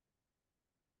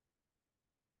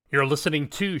You're listening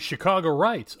to Chicago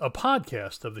Writes, a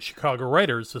podcast of the Chicago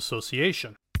Writers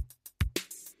Association.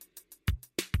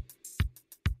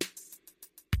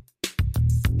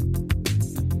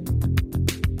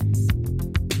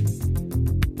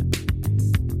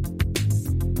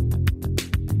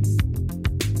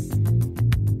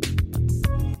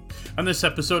 On this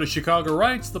episode of Chicago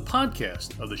Writes, the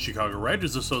podcast of the Chicago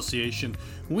Writers Association,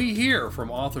 we hear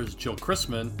from authors Jill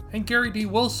Christman and Gary D.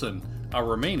 Wilson, our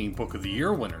remaining Book of the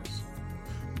Year winners.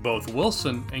 Both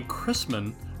Wilson and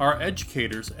Christman are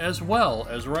educators as well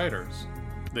as writers.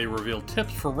 They reveal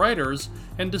tips for writers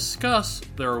and discuss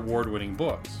their award-winning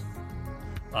books.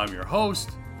 I'm your host,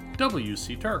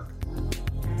 W.C. Turk.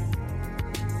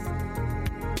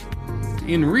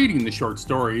 In reading the short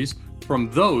stories From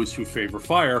Those Who Favor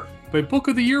Fire by Book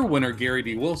of the Year winner Gary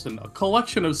D. Wilson, a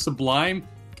collection of sublime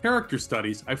character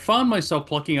studies, I found myself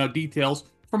plucking out details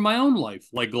from my own life,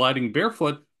 like gliding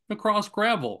barefoot across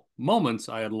gravel, moments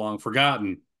I had long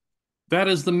forgotten. That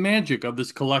is the magic of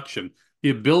this collection,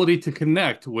 the ability to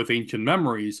connect with ancient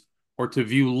memories or to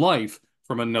view life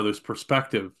from another's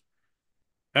perspective.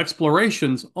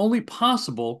 Explorations only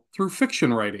possible through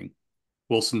fiction writing.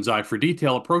 Wilson's eye for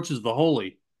detail approaches the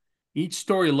holy. Each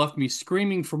story left me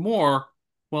screaming for more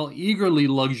while eagerly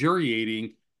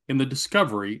luxuriating in the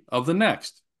discovery of the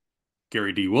next.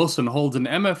 Gary D. Wilson holds an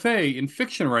MFA in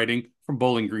fiction writing from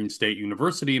Bowling Green State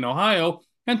University in Ohio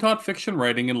and taught fiction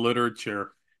writing and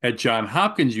literature at Johns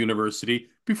Hopkins University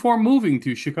before moving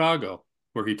to Chicago,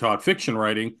 where he taught fiction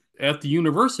writing at the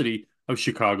University of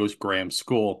Chicago's Graham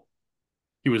School.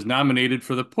 He was nominated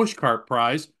for the Pushcart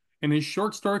Prize, and his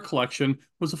short story collection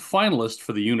was a finalist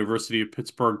for the University of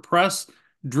Pittsburgh Press,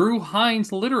 Drew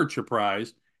Hines Literature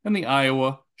Prize, and the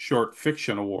Iowa Short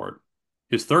Fiction Award.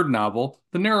 His third novel,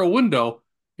 The Narrow Window,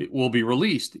 it will be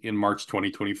released in March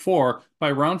 2024 by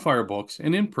Roundfire Books,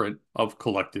 an imprint of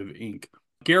Collective Inc.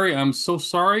 Gary, I'm so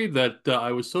sorry that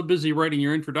I was so busy writing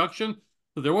your introduction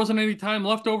that there wasn't any time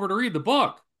left over to read the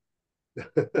book.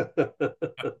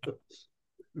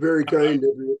 Very kind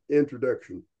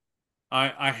introduction.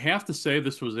 I have to say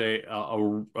this was a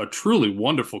truly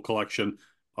wonderful collection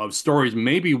of stories,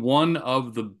 maybe one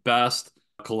of the best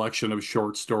collection of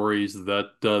short stories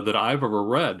that I've ever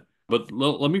read. But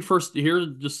let me first here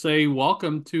just say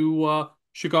welcome to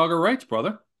Chicago Writes,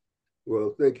 brother.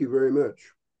 Well, thank you very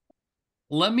much.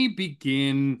 Let me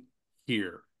begin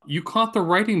here. You caught the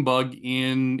writing bug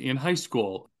in high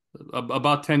school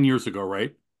about 10 years ago,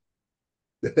 right?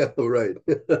 Right.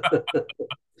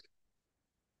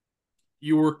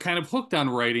 You were kind of hooked on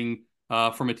writing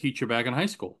from a teacher back in high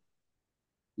school.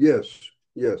 Yes,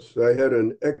 yes. I had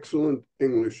an excellent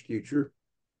English teacher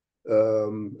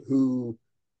who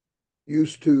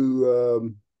used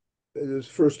to, it was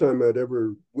the first time I'd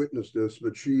ever witnessed this,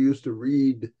 but she used to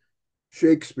read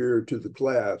Shakespeare to the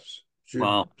class. She'd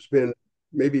Wow. spend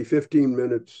maybe 15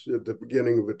 minutes at the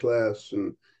beginning of a class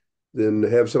and then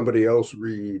have somebody else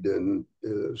read and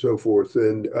so forth.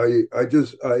 And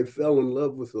I fell in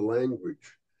love with the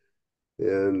language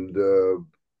and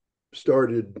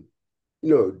started,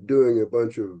 doing a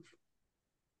bunch of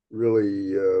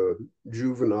really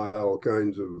juvenile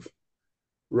kinds of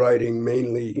writing,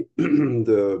 mainly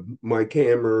the Mike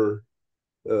Hammer,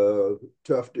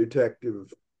 tough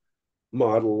detective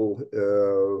model,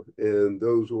 and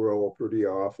those were all pretty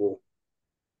awful.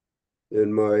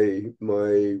 And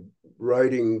my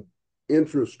writing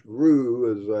interest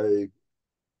grew as I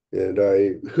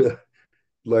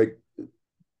like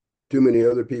too many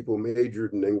other people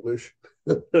majored in English.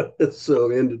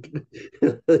 So ended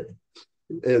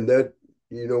and that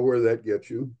you know where that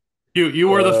gets you. You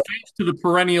were the face to the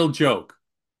perennial joke.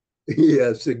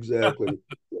 Yes, exactly.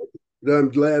 But I'm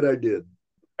glad I did.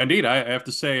 Indeed, I have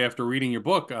to say, after reading your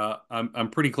book,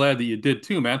 I'm pretty glad that you did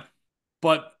too, man.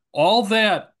 But all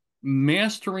that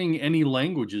mastering any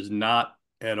language is not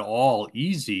at all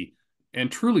easy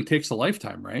and truly takes a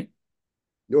lifetime, right?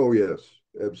 Oh yes,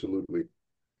 absolutely.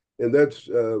 And that's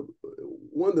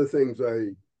one of the things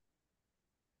I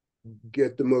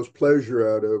get the most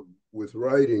pleasure out of with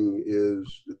writing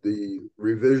is the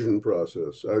revision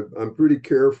process. I'm pretty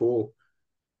careful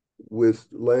with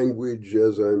language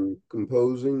as I'm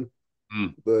composing,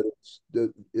 Mm. but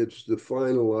it's the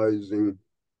finalizing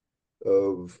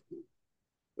of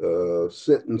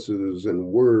sentences and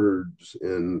words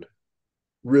and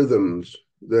rhythms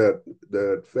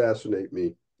that fascinate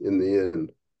me in the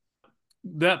end.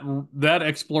 That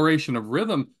exploration of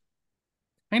rhythm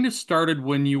kind of started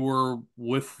when you were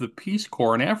with the Peace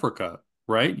Corps in Africa,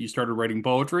 right? You started writing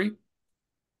poetry.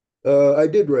 I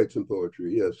did write some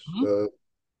poetry, yes, Mhm.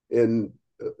 and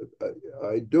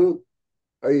I don't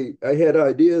I had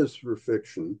ideas for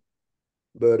fiction,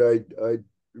 but I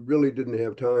really didn't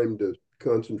have time to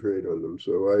concentrate on them.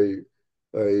 So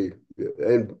I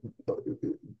and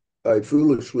I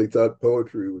foolishly thought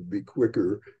poetry would be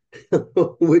quicker,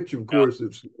 which of Yeah. course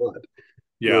it's not.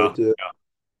 Yeah. But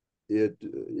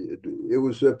it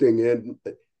was something, and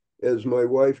as my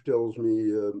wife tells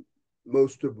me,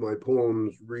 most of my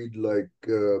poems read like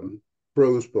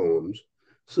prose poems.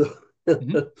 So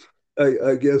Mhm.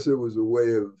 I guess it was a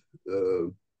way of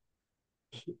uh,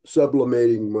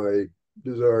 sublimating my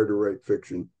desire to write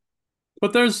fiction.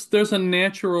 But there's a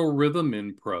natural rhythm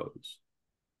in prose.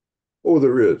 Oh,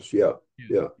 there is, yeah, Yeah.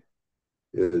 yeah.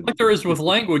 It, Like there is with it,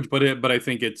 language, but I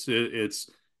think it's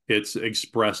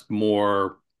expressed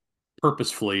more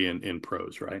purposefully in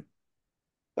prose, right?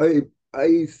 I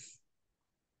I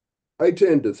I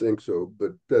tend to think so,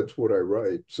 but that's what I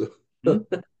write. So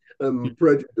Mhm. I'm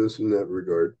prejudiced in that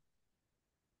regard.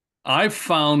 I've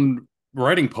found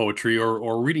writing poetry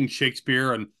or reading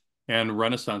Shakespeare and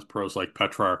Renaissance prose like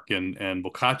Petrarch and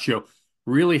Boccaccio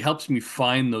really helps me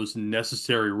find those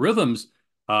necessary rhythms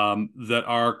that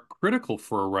are critical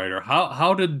for a writer.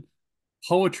 How did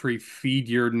poetry feed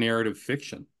your narrative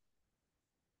fiction?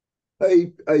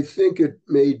 I think it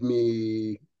made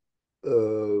me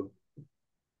uh,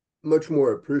 much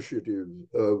more appreciative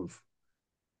of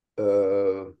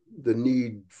the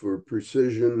need for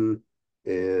precision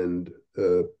and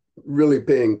really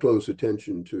paying close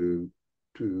attention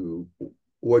to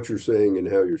what you're saying and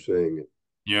how you're saying it.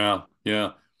 Yeah,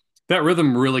 yeah. That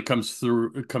rhythm really comes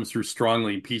through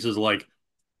strongly in pieces like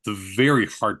the very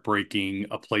heartbreaking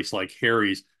A Place Like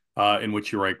Harry's, in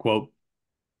which you write, quote,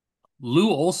 Lou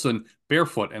Olson,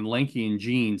 barefoot and lanky in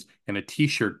jeans and a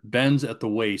t-shirt, bends at the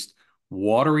waist,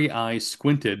 watery eyes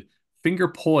squinted, finger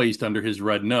poised under his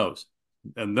red nose.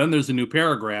 And then there's a new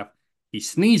paragraph. He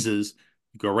sneezes.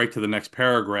 You go right to the next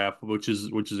paragraph, which is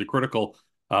a critical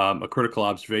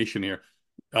observation here.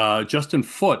 Justin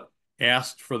Foote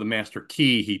asked for the master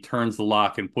key. He turns the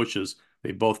lock and pushes.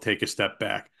 They both take a step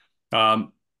back.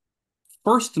 Um,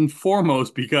 First and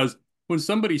foremost, because when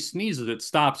somebody sneezes, it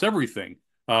stops everything.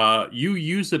 You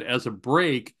use it as a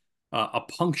break, a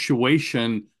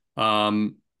punctuation,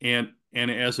 and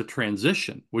as a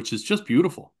transition, which is just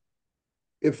beautiful.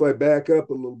 If I back up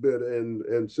a little bit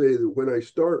and say that when I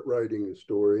start writing a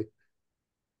story,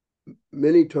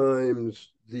 many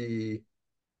times the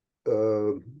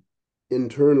uh,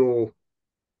 internal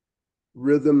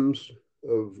rhythms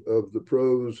of the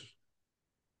prose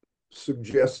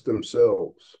suggest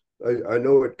themselves. I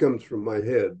know it comes from my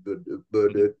head,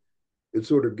 but it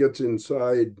sort of gets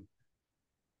inside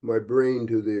my brain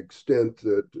to the extent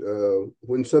that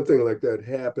when something like that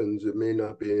happens, it may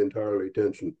not be entirely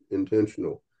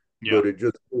intentional, Yeah, but it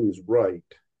just seems right.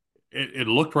 it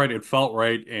looked right, it felt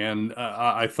right, and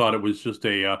I thought it was just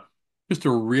a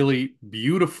really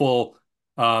beautiful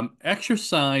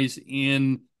exercise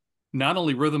in not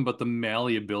only rhythm but the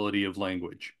malleability of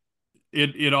language.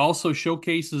 It also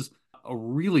showcases a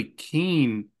really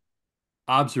keen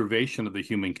observation of the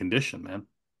human condition, man.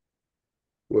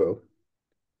 Well,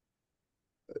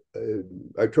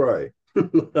 I try.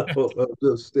 I'll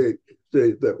just stay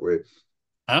it that way.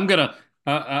 I'm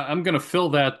gonna fill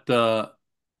that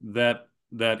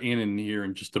in here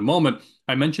in just a moment.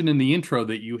 I mentioned in the intro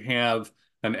that you have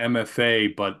an MFA,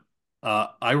 but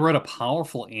I read a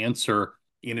powerful answer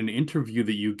in an interview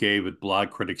that you gave at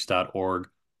blogcritics.org,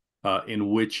 in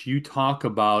which you talk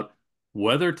about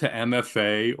whether to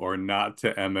MFA or not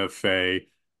to MFA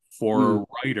for Hmm. a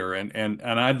writer, and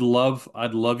I'd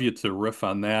love you to riff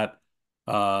on that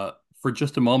for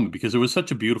just a moment because it was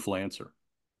such a beautiful answer.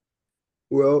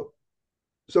 Well,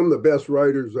 some of the best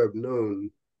writers I've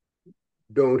known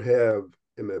don't have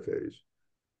MFAs.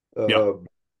 Yeah, Uh,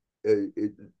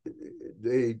 it,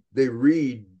 they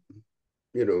read,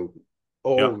 you know,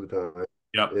 yeah, all the time,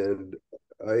 yeah. and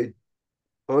I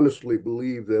honestly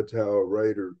believe that's how a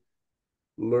writer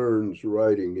learns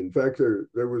writing. In fact,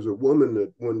 there was a woman at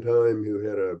one time who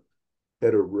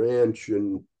had a ranch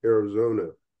in Arizona,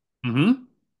 Hmm.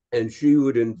 and she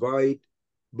would invite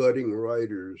budding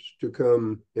writers to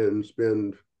come and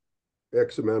spend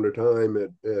X amount of time at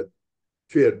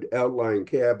she had outlying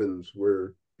cabins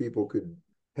where people could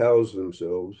house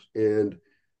themselves. And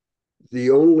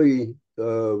the only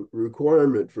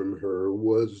requirement from her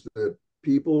was that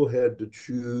people had to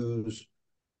choose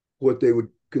what they would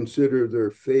consider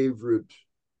their favorite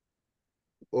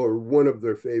or one of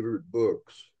their favorite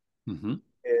books Hmm.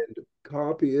 and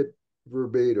copy it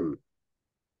verbatim.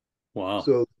 Wow.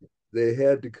 So they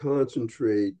had to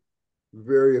concentrate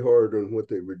very hard on what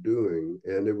they were doing.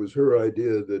 And it was her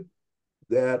idea that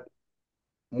that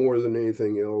more than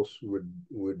anything else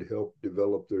would help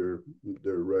develop their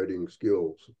writing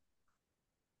skills.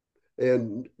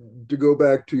 And to go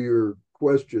back to your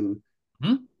question,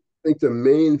 Hmm? I think the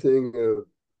main thing,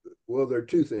 well, there are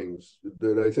two things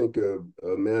that I think a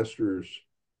master's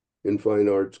in fine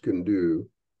arts can do.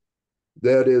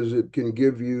 That is, it can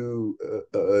give you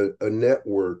a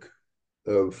network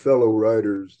of fellow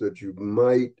writers that you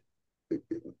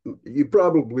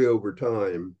probably over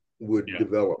time would Yeah.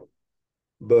 develop.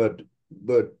 But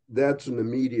that's an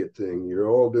immediate thing. You're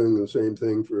all doing the same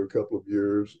thing for a couple of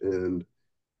years and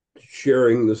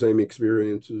sharing the same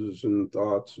experiences and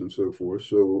thoughts and so forth.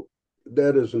 So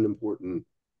that is an important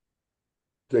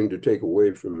thing to take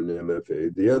away from an MFA.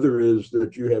 The other is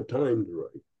that you have time to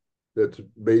write. That's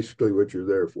basically what you're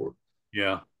there for.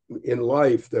 Yeah. In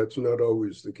life, that's not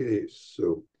always the case.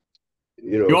 So,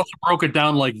 you You know, also broke it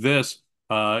down like this.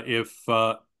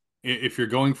 If you're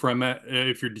going for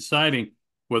if you're deciding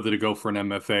whether to go for an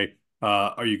MFA,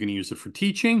 are you going to use it for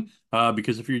teaching?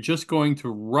 Because if you're just going to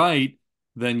write,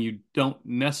 then you don't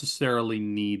necessarily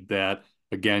need that.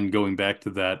 Again, going back to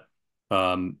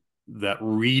that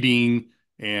reading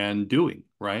and doing,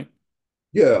 right?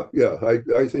 yeah,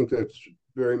 I think that's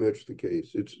very much the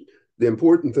case. It's the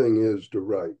important thing is to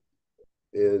write,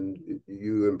 and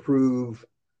you improve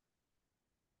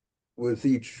with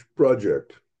each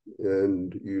project,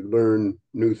 and you learn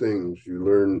new things. You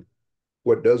learn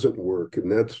what doesn't work,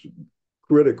 and that's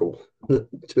critical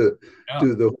to Yeah.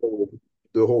 to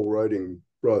the whole writing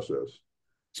process.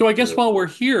 So I guess Uh, while we're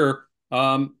here,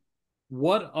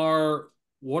 what are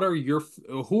what are your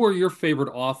who are your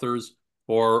favorite authors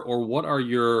or what are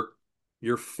your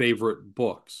favorite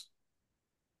books?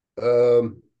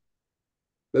 um,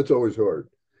 that's always hard,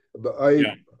 but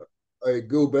Yeah. I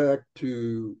go back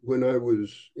to when I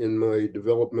was in my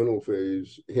developmental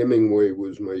phase. Hemingway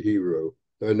was my hero.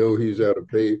 I know he's out of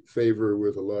favor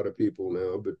with a lot of people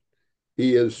now, but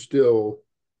he is still,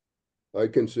 I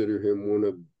consider him one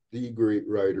of the great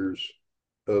writers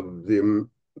of the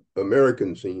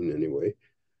American scene, anyway,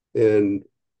 and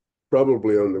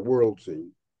probably on the world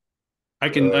scene. I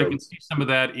Um, can see some of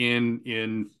that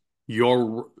in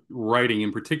your writing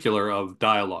in particular of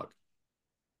dialogue.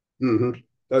 mhm.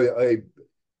 I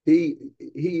he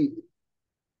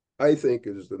I think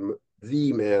is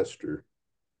the master.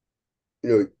 You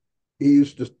know, he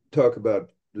used to talk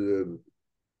about the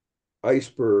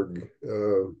iceberg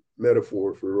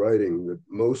metaphor for writing, that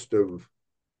most of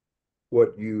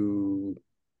what you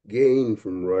gain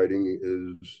from writing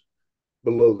is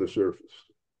below the surface.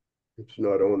 It's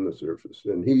not on the surface.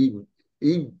 And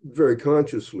he very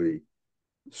consciously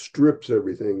strips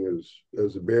everything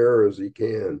as bare as he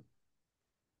can.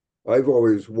 I've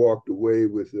always walked away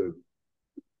with a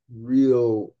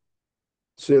real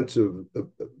sense of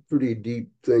pretty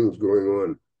deep things going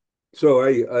on. So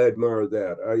I admire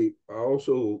that. I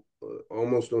also,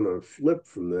 almost on a flip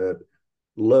from that,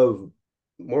 love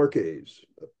Marquez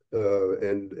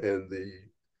and the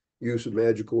use of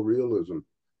magical realism.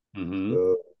 Hmm.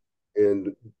 Uh,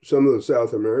 and some of the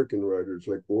South American writers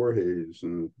like Borges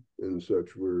and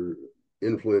such were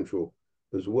influential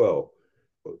as well.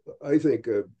 I think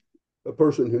a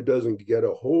person who doesn't get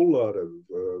a whole lot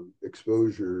of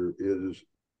exposure is,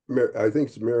 I think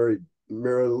it's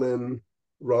Marilyn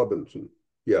Robinson.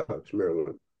 Yeah, it's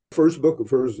Marilyn. First book of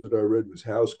hers that I read was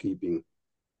Housekeeping,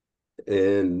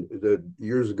 and that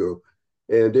years ago,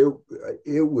 and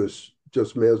it was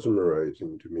just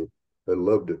mesmerizing to me. I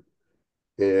loved it,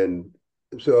 and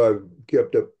so I've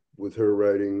kept up with her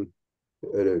writing.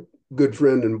 And a good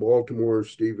friend in Baltimore,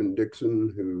 Stephen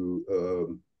Dixon,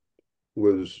 who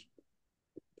was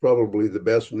probably the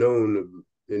best known of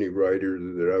any writer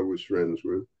that I was friends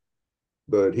with.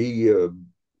 But he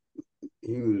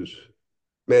was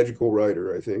magical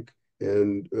writer, I think,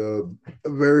 and a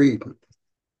very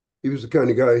he was the kind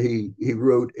of guy he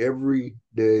wrote every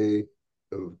day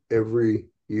of every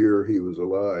year he was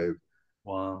alive.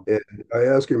 Wow. And I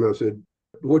asked him, I said,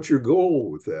 "What's your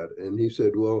goal with that?" And he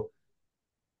said, "Well,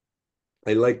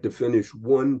 I like to finish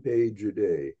one page a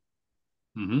day."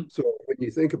 Hmm. So when you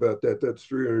think about that, that's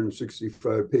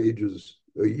 365 pages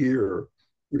a year,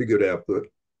 pretty good output.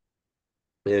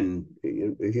 And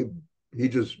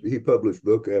he published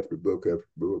book after book after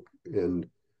book, and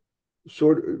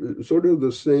sort of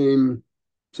the same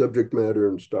subject matter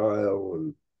and style.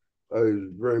 And I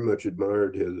very much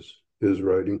admired his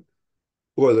writing.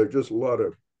 Boy, there are just a lot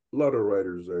of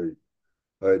writers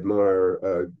I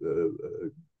admire.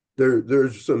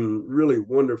 There's some really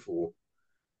wonderful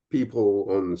people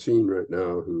on the scene right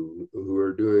now who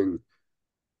are doing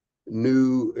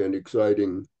new and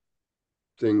exciting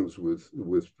things with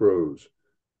prose.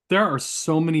 There are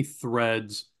so many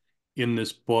threads in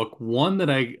this book. One that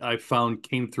I found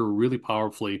came through really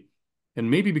powerfully, and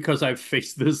maybe because I've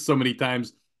faced this so many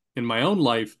times in my own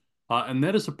life, and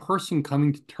that is a person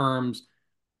coming to terms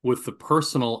with the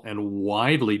personal and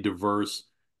widely diverse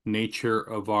nature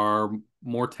of our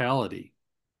mortality.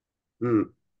 Hmm.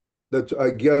 That's,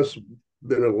 I guess,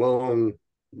 been a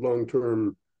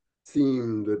long-term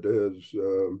theme that has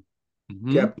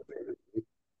Hmm. captivated me.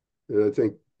 And I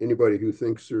think anybody who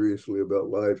thinks seriously about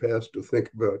life has to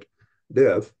think about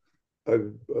death.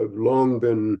 I've long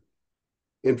been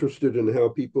interested in how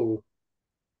people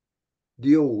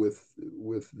deal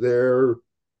with their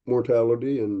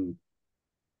mortality and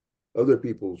other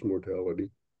people's mortality.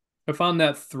 I found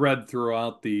that thread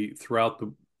throughout the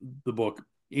book.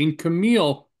 In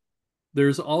Camille,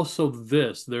 there's also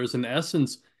this. There's an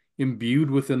essence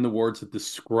imbued within the words that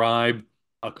describe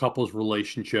a couple's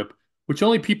relationship, which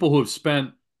only people who have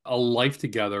spent a life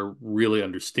together really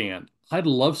understand. I'd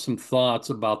love some thoughts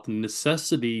about the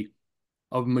necessity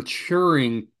of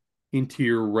maturing into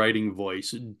your writing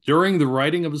voice during the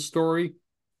writing of a story,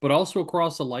 but also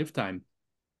across a lifetime.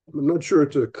 I'm not sure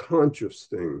it's a conscious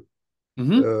thing,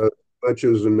 Hmm. uh, much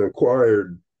as an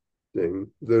acquired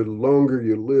thing. The longer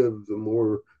you live, the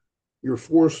more you're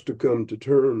forced to come to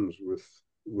terms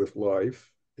with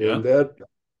life, Yeah. and that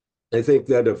I think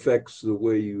that affects the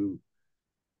way you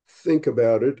think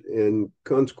about it, and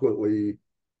consequently,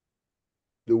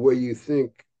 the way you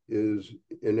think is,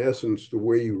 in essence, the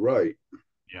way you write.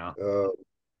 Yeah. Uh,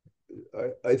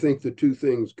 I think the two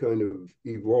things kind of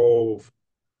evolve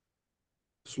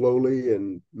slowly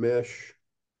and mesh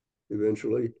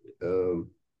eventually.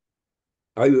 Um,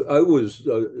 I was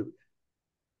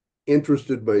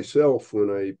interested myself when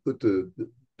I put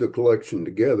the collection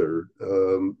together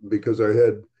because I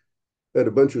had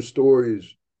a bunch of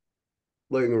stories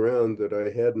laying around that I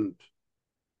hadn't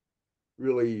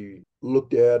really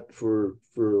looked at for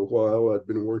a while. I'd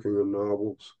been working on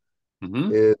novels,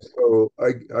 Hmm. and so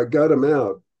I got them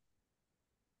out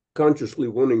consciously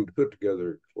wanting to put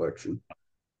together a collection.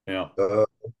 Yeah. Uh,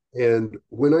 and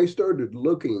when I started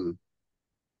looking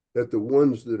at the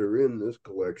ones that are in this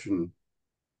collection,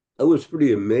 I was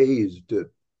pretty amazed at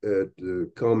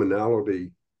the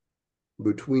commonality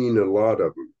between a lot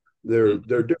of them. They're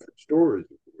Hmm. different stories,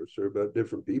 of course. They're about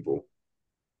different people,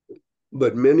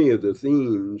 but many of the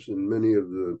themes and many of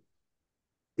the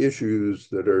issues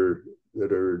that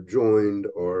are joined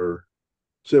are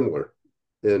similar.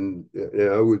 And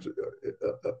I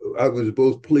was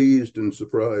both pleased and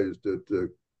surprised at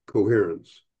the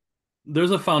coherence.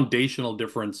 There's a foundational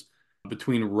difference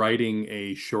between writing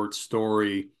a short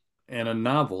story and a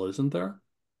novel, isn't there?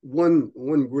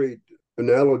 One great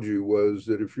analogy was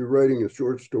that if you're writing a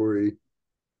short story,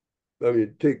 I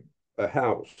mean, take a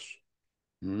house.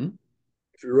 Hmm.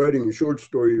 If you're writing a short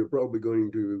story, you're probably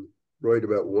going to write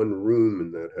about one room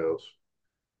in that house.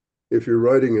 If you're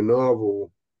writing a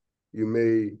novel, you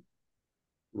may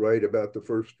write about the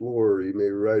first floor, you may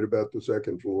write about the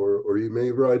second floor, or you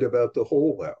may write about the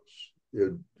whole house.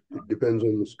 It depends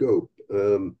on the scope.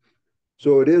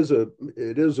 So it is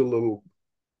a little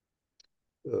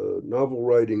novel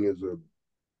writing is a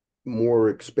more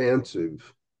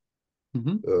expansive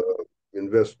Hmm. uh,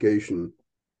 investigation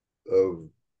of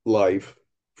life.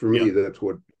 For Yeah. me, that's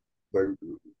what my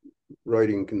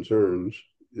writing concerns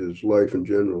is life in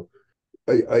general.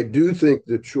 I do think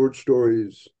that short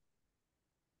stories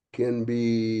can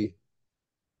be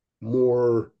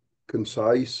more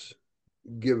concise,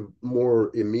 give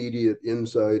more immediate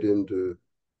insight into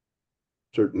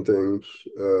certain things.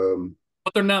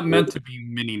 But they're not Or meant to be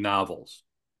mini novels.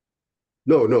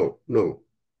 no, no, no,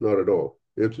 not at all.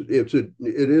 It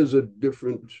is a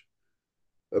different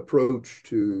approach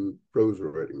to prose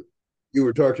writing. You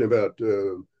were talking about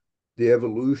the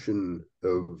evolution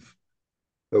of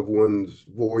one's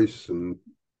voice and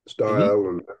Hmm. style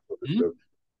and that sort of Hmm. stuff.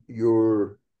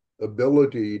 Your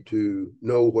ability to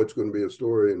know what's going to be a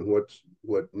story and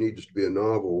what needs to be a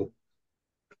novel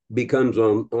becomes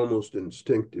almost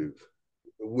instinctive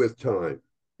with time.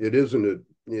 It isn't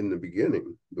in the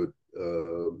beginning, but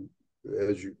the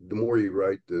more you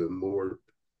write, the more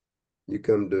you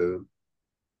come to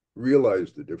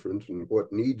realize the difference and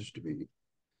what needs to be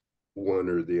one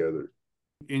or the other.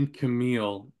 In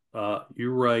Camille,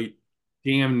 you write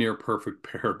damn near perfect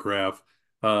paragraph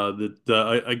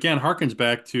that again harkens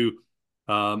back to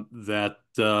that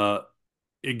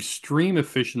extreme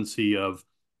efficiency of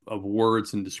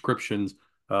words and descriptions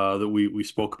that we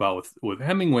spoke about with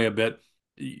Hemingway a bit.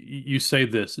 You say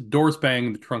this: doors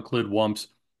bang, the trunk lid whumps.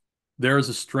 There is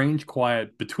a strange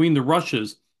quiet between the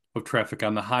rushes of traffic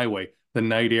on the highway, the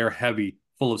night air heavy,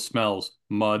 full of smells,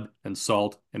 mud and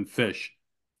salt and fish,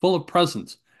 full of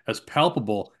presents, as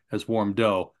palpable as warm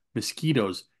dough,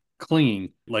 mosquitoes clinging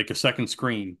like a second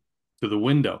screen to the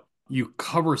window. You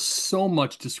cover so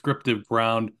much descriptive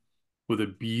ground with a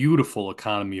beautiful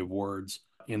economy of words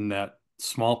in that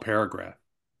small paragraph.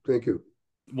 Thank you.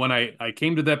 When I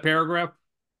came to that paragraph,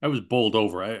 I was bowled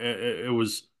over. It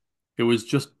was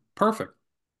just perfect.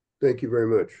 Thank you very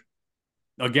much.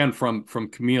 Again, from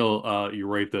Camille, you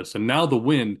write this, and now the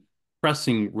wind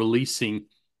pressing, releasing,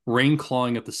 rain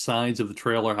clawing at the sides of the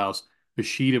trailer house, a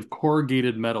sheet of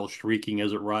corrugated metal shrieking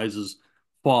as it rises,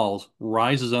 falls,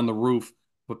 rises on the roof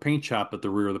of a paint shop at the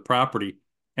rear of the property.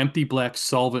 Empty black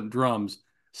solvent drums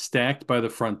stacked by the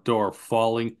front door,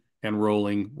 falling and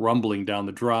rolling, rumbling down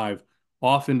the drive,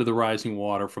 off into the rising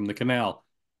water from the canal.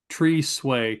 Trees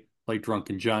sway like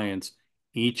drunken giants,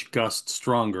 each gust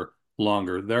stronger,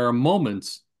 longer. There are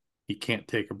moments he can't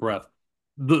take a breath.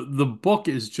 The book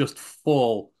is just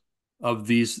full of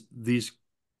these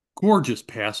gorgeous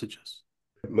passages.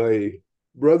 My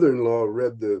brother-in-law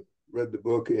read the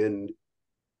book, and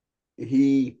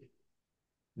he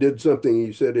did something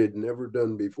he said he'd never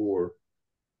done before,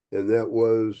 and that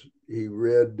was he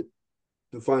read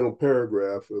the final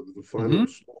paragraph of the final Hmm.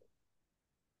 story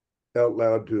out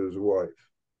loud to his wife.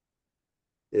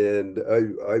 And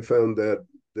I found that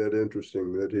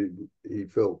interesting that he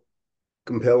felt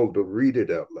compelled to read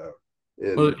it out loud.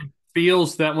 Well, it And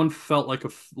feels that one felt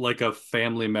like a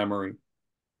family memory.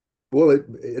 well,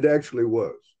 it actually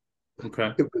was.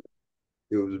 Okay.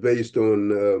 It was based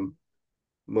on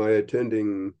my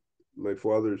attending my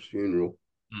father's funeral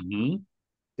Hmm.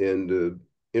 and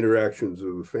interactions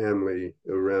of the family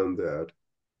around that.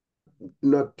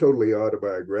 Not totally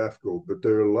autobiographical, but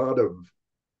there are a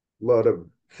lot of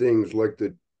things like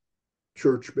the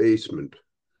church basement.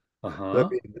 I Uh-huh.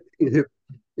 mean,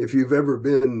 if you've ever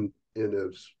been in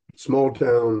a small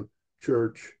town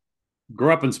church,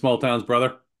 Grew up in small towns,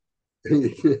 brother.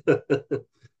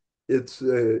 it's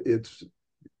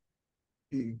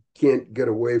you can't get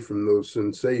away from those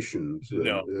sensations, and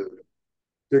No.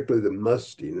 particularly the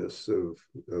mustiness of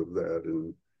that,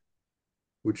 and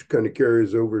which kind of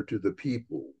carries over to the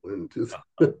people and to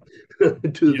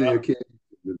to the Yeah. occasion.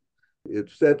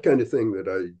 It's that kind of thing that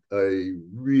I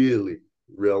really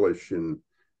relish in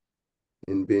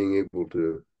being able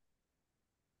to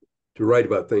write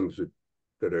about things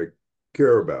that I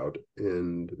care about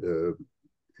and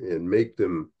make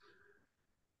them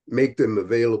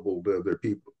available to other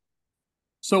people.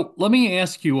 So let me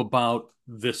ask you about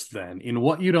this then. In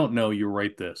What You Don't Know, you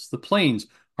write this. The plains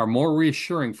are more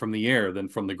reassuring from the air than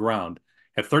from the ground.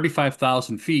 At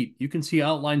 35,000 feet, you can see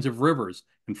outlines of rivers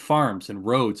and farms and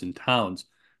roads and towns.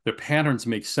 Their patterns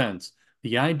make sense.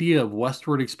 The idea of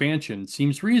westward expansion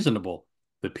seems reasonable,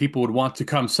 that people would want to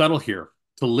come settle here,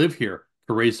 to live here,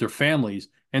 to raise their families,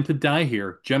 and to die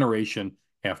here generation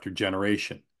after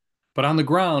generation. But on the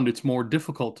ground, it's more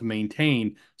difficult to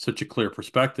maintain such a clear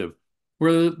perspective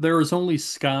where there is only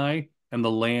sky and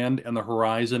the land and the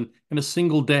horizon in a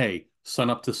single day, sun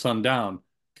up to sundown,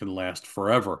 can last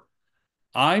forever.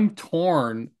 I'm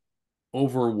torn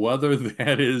over whether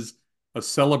that is a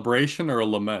celebration or a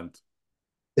lament.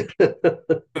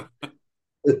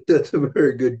 That's a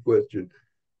very good question.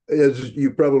 As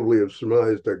you probably have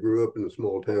surmised, I grew up in a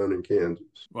small town in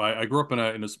Kansas. I grew up in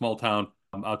a small town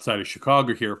outside of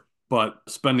Chicago here, but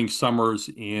spending summers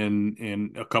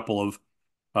in a couple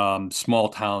of small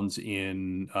towns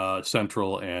in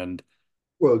central and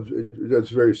Well, that's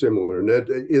very similar, and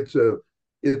that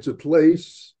it's a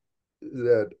place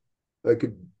that I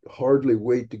could hardly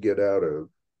wait to get out of,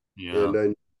 yeah. and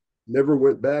I never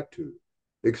went back to,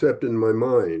 except in my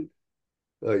mind.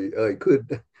 I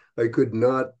could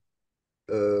not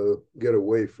get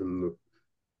away from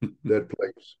that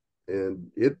place, and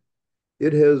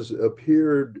it has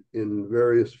appeared in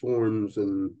various forms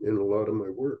in a lot of my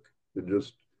work. It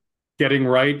just Getting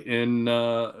right in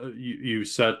you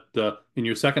said in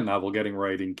your second novel, Getting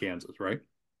Right in Kansas, right?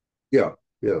 yeah,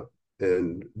 yeah,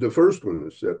 and the first one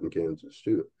is set in Kansas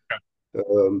too.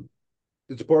 Um,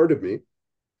 it's part of me,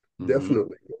 Hmm.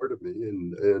 definitely part of me,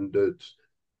 and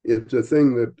it's a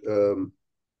thing that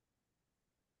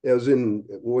as in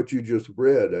what you just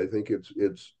read, I think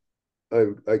it's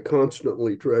I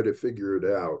constantly try to figure it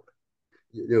out.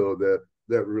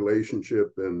 That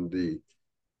relationship and the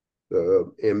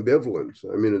ambivalence.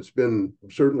 I mean, it's been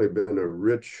certainly been a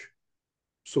rich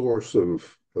source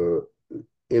of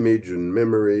image and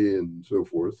memory and so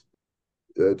forth.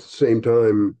 At the same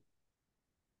time,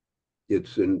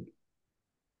 it's a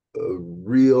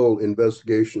real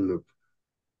investigation of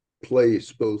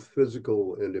place, both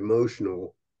physical and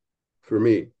emotional, for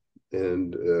me.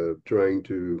 and trying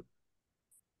to,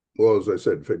 well, as I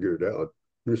said, figure it out.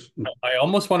 I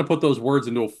almost want to put those words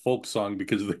into a folk song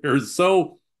because they're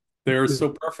so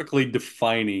perfectly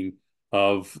defining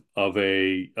of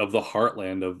the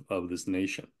heartland of this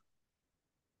nation.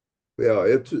 Yeah,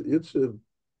 it's a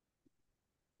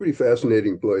pretty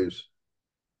fascinating place.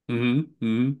 Hmm.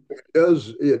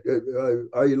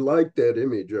 I like that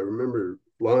image. I remember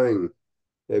flying.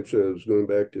 Actually, I was going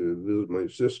back to visit my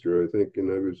sister, I think,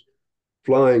 and I was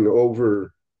flying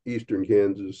over eastern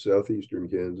Kansas, southeastern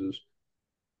Kansas.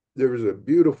 There was a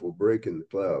beautiful break in the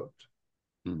clouds,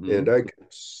 and Hmm. I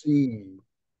could see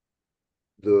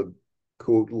the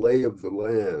quote lay of the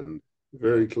land Yeah.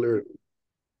 very clearly.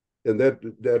 And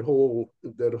that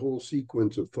whole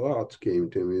sequence of thoughts came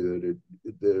to me that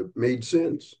it made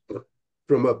sense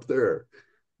from up there.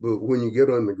 But when you get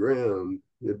on the ground,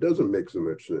 it doesn't make so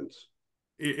much sense.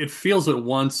 It feels at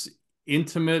once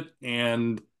intimate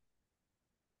and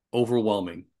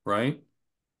overwhelming, right?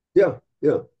 Yeah,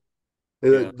 yeah.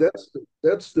 Yeah. And that's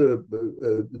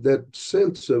that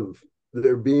sense of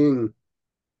there being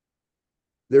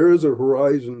there is a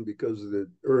horizon because the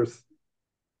Earth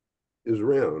is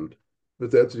round,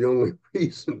 but that's the only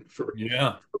reason for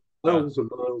Yeah. Yeah. miles and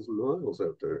miles and miles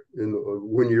out there. And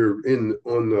when you're in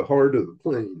on the heart of the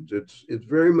plains, it's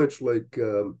very much like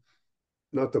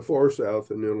not the far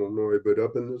south in Illinois, but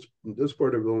up in this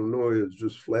part of Illinois is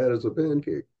just flat as a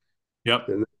pancake. Yep.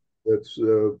 And that's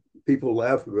people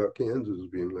laugh about Kansas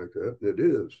being like that. It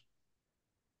is,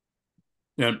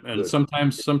 And but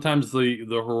sometimes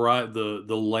the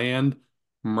land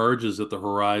merges at the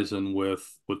horizon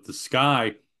with the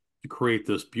sky to create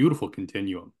this beautiful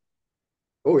continuum.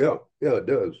 oh yeah, yeah,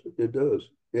 it does.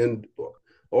 And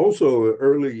also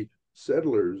early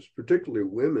settlers, particularly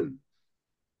women,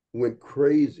 went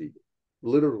crazy,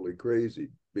 literally crazy,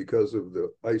 because of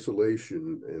the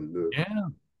isolation and the Yeah.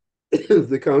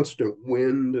 the constant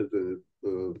wind,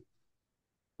 you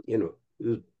know, it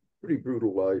was pretty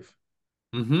brutal life.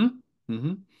 Hmm.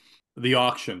 Hmm. The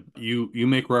auction. You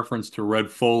make reference to Red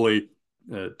Foley,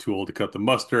 Too Old to Cut the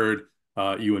Mustard,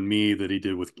 You and Me that he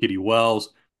did with Kitty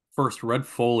Wells. First, Red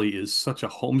Foley is such a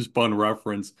homespun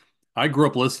reference. I grew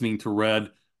up listening to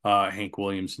Red, Hank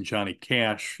Williams, and Johnny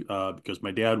Cash because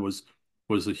my dad was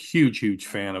a huge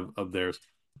fan of theirs.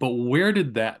 But where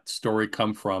did that story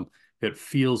come from? It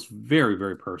feels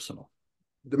very personal.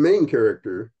 The main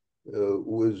character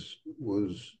was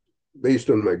based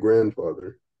on my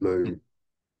grandfather, my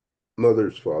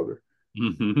mother's father.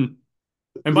 Mhm.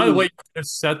 And He by the was way, you could have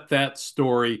set that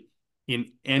story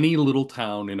in any little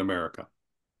town in America.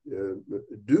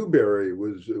 Dewberry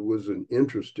was an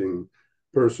interesting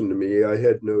person to me. I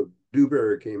had no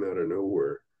Dewberry came out of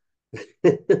nowhere,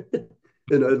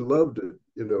 and I loved it.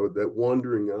 You know, that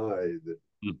wandering eye that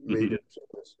made it so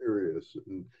mysterious,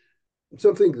 and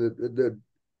something that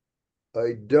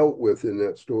I dealt with in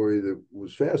that story that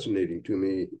was fascinating to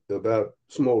me about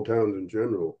small towns in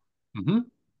general Hmm.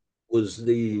 was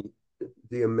the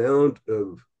amount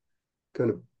of kind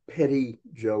of petty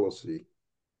jealousy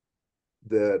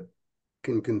that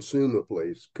can consume a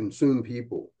place, consume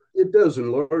people. It does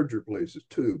in larger places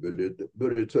too, but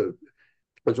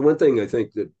it's one thing I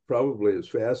think that probably has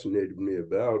fascinated me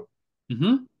about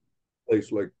Hmm. a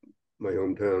place like my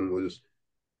hometown was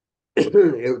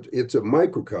it's a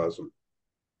microcosm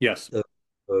Yes.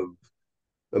 of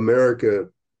America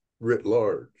writ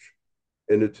large.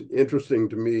 And it's interesting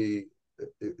to me.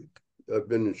 I've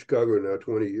been in Chicago now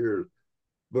 20 years,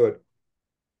 but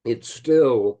it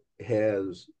still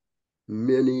has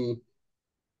many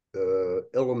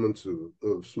elements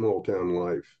of small town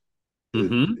life.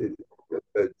 Hmm.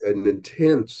 An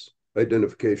intense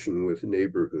identification with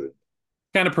neighborhood.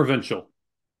 Kind of provincial.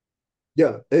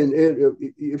 Yeah, and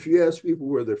if you ask people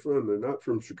where they're from, they're not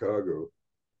from Chicago.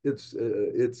 It's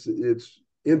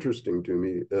interesting to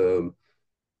me.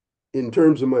 In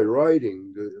terms of my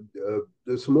writing,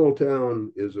 the small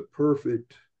town is a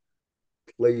perfect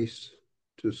place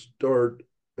to start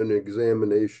an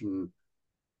examination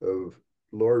of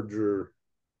larger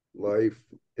life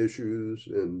issues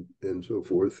and so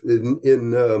forth.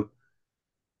 In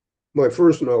my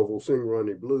first novel, Sing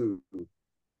Ronnie Blue,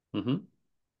 Hmm.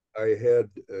 I had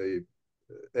a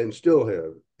and still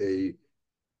have a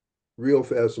real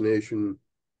fascination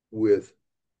with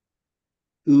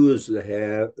who are the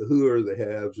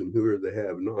haves and who are the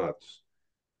have-nots,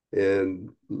 and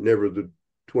never the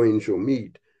twain shall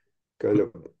meet kind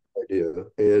of idea.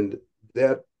 And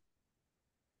that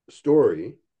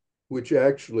story, which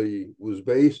actually was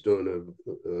based on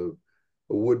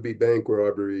a would-be bank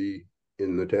robbery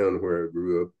in the town where I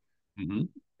grew up, Hmm.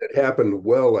 it happened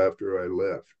well after I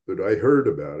left, but I heard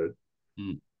about it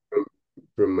Mm. from,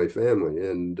 from my family,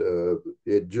 and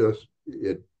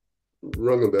it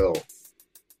rung a bell.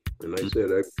 And I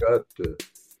said, I've got to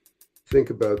think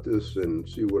about this and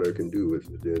see what I can do with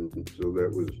it. And so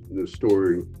that was the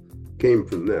story came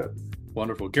from that.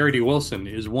 Wonderful. Gary D. Wilson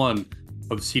is one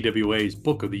of CWA's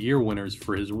Book of the Year winners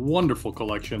for his wonderful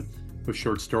collection of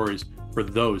short stories for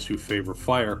those who favor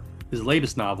fire. His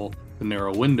latest novel, The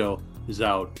Narrow Window, is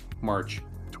out March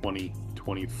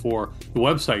 2024. The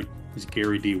website is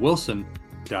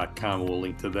garydwilson.com. We'll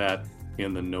link to that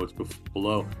in the notes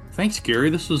below. Thanks, Gary.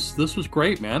 This was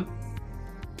great, man.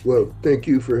 Well, thank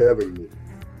you for having me.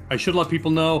 I should let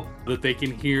people know that they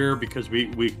can hear, because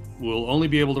we will only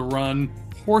be able to run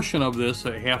portion of this,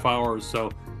 a half hour or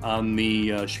so, on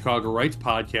the Chicago Rights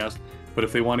podcast. But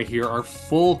if they want to hear our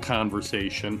full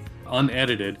conversation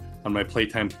unedited on my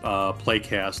Playtime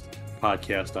Playcast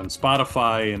podcast on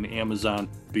Spotify and Amazon,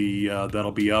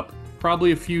 that'll be up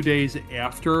probably a few days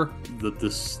after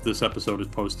this episode is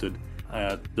posted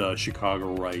at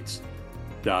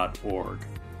chicagorights.org.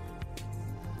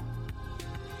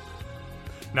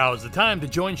 Now is the time to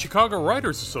join Chicago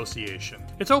Writers Association.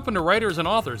 It's open to writers and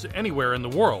authors anywhere in the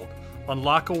world.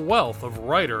 Unlock a wealth of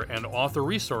writer and author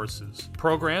resources,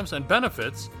 programs, and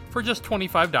benefits for just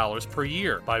 $25 per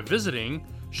year by visiting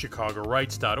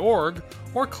chicagorights.org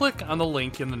or click on the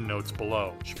link in the notes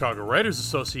below. Chicago Writers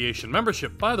Association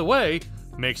membership, by the way,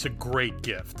 makes a great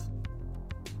gift.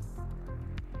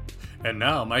 And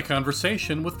now my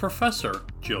conversation with Professor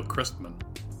Jill Christman.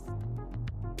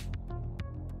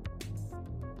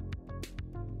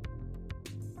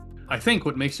 I think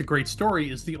what makes a great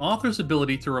story is the author's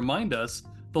ability to remind us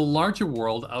the larger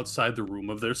world outside the room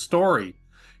of their story,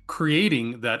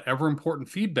 creating that ever important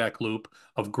feedback loop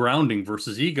of grounding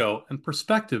versus ego and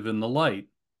perspective in the light.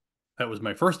 That was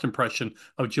my first impression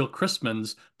of Jill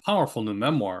Christman's powerful new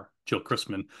memoir. Jill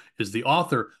Christman is the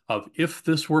author of If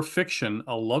This Were Fiction,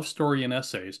 a love story in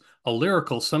essays, a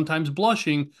lyrical, sometimes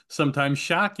blushing, sometimes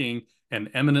shocking, and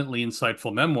eminently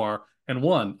insightful memoir, and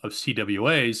one of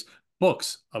CWA's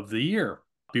Books of the Year.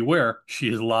 Beware, she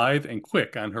is lithe and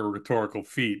quick on her rhetorical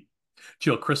feet.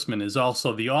 Jill Christman is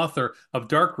also the author of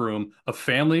Darkroom, A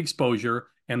Family Exposure,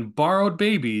 and Borrowed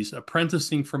Babies,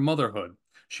 Apprenticing for Motherhood.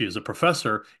 She is a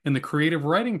professor in the creative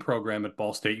writing program at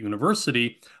Ball State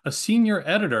University, a senior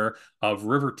editor of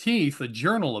River Teeth, a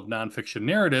journal of nonfiction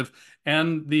narrative,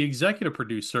 and the executive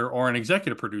producer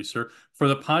for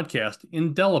the podcast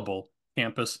Indelible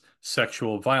Campus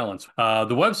Sexual Violence.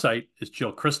 The website is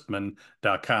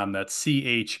jillchristman.com. That's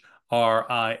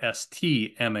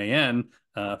CHRISTMAN.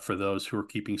 For those who are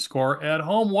keeping score at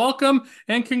home, welcome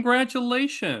and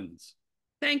congratulations.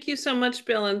 Thank you so much,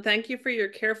 Bill, and thank you for your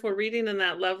careful reading and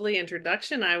that lovely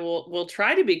introduction. I will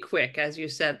try to be quick, as you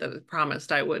said that I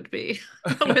promised I would be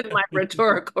with my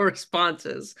rhetorical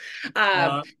responses. It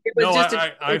was No, just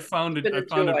I found it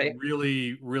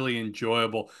really, really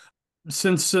enjoyable.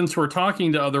 Since we're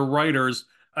talking to other writers,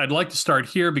 I'd like to start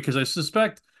here because I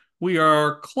suspect we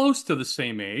are close to the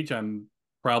same age. I'm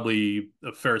probably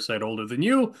a fair sight older than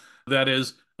you. That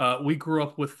is, we grew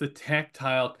up with the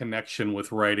tactile connection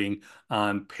with writing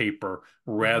on paper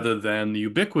rather than the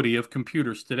ubiquity of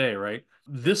computers today, right?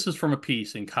 This is from a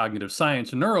piece in Cognitive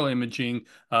Science and Neuroimaging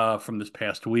from this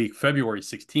past week, February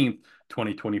 16th,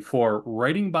 2024.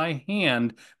 Writing by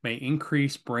hand may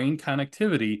increase brain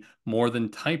connectivity more than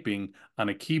typing on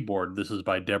a keyboard. This is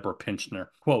by Deborah Pinchner.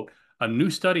 Quote, a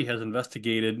new study has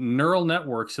investigated neural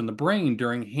networks in the brain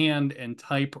during hand and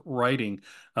type writing.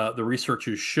 The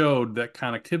researchers showed that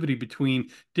connectivity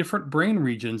between different brain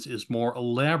regions is more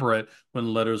elaborate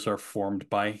when letters are formed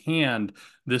by hand.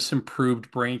 This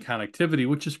improved brain connectivity,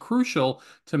 which is crucial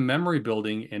to memory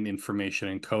building and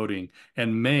information encoding,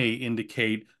 and may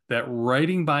indicate that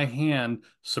writing by hand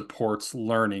supports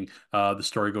learning. The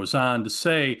story goes on to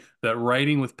say that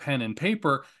writing with pen and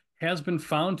paper has been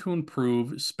found to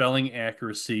improve spelling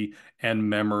accuracy and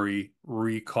memory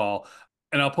recall.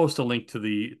 And I'll post a link to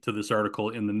this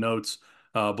article in the notes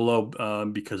below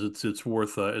because it's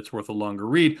worth a longer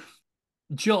read.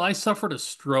 Jill, I suffered a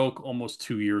stroke almost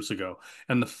 2 years ago,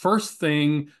 and the first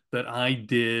thing that I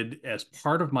did as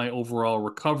part of my overall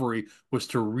recovery was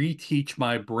to reteach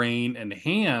my brain and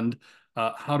hand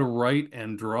how to write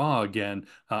and draw again.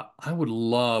 I would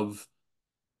love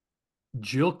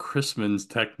Jill Christman's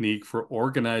technique for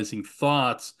organizing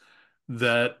thoughts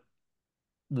that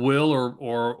will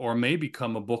or may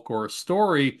become a book or a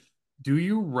story. Do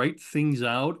you write things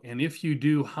out? And if you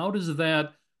do, how does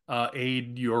that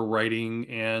aid your writing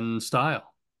and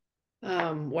style?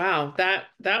 Wow,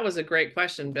 that was a great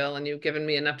question, Bill, and you've given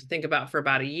me enough to think about for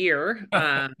about a year.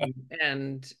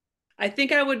 And I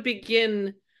think I would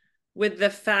begin with the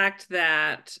fact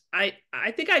that I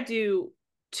think I do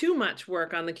too much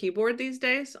work on the keyboard these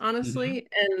days, Hmm. honestly.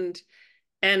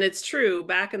 And it's true,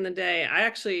 back in the day, I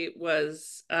actually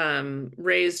was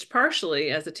raised partially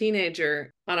as a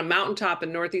teenager on a mountaintop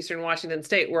in northeastern Washington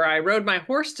State where I rode my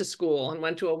horse to school and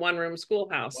went to a one-room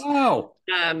schoolhouse. Wow.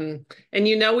 And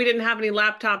we didn't have any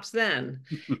laptops then.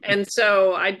 And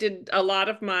so I did a lot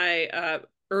of my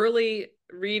early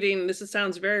reading.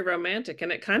 Sounds very romantic,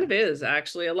 and it kind of is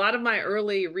actually. A lot of my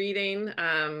early reading,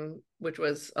 which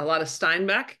was a lot of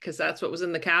Steinbeck, because that's what was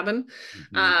in the cabin.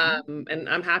 Hmm. And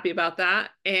I'm happy about that.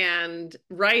 And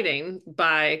writing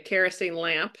by kerosene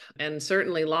lamp and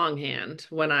certainly longhand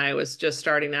when I was just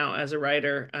starting out as a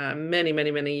writer many, many,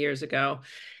 many years ago.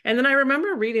 And then I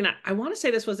remember reading, I want to say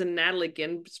this was in Natalie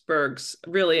Ginsburg's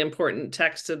really important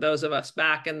text to those of us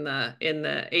back in the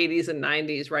 80s and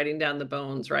 90s, writing down the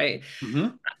bones, right? Hmm.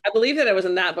 I believe that it was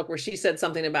in that book where she said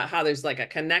something about how there's like a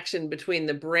connection between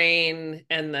the brain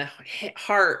and the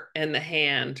heart and the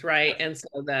hand, right? Yes.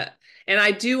 And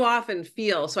I do often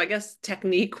feel, so I guess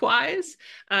technique wise,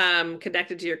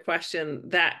 connected to your question,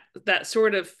 that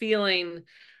sort of feeling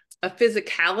a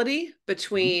physicality Mhm.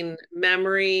 between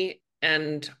memory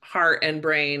and heart and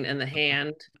brain and the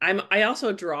hand. I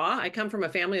also draw. I come from a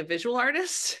family of visual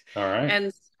artists. All right.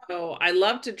 And so I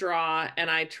love to draw, and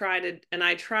I try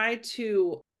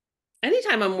to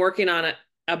anytime I'm working on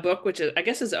a book, which is, I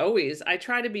guess is always, I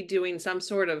try to be doing some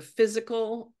sort of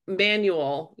physical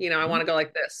manual, I want Hmm. to go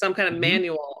like this, some kind of Hmm.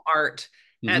 manual art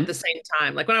at Hmm. the same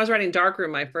time. Like when I was writing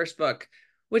Darkroom, my first book,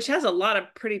 which has a lot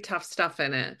of pretty tough stuff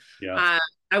in it, Yes. uh,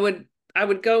 I would I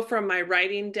would go from my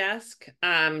writing desk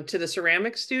to the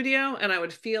ceramic studio, and I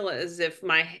would feel as if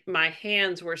my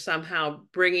hands were somehow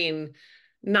bringing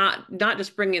not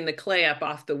just bringing the clay up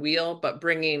off the wheel, but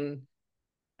bringing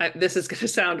this is going to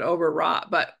sound overwrought,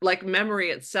 but like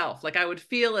memory itself. Like I would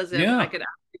feel as if I Yeah. could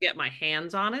actually get my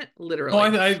hands on it, No,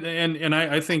 literally.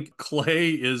 I think clay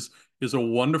is a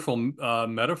wonderful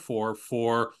metaphor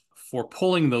for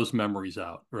pulling those memories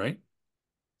out, right?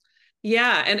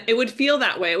 Yeah, and it would feel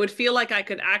that way. It would feel like I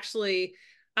could actually,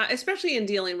 especially in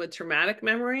dealing with traumatic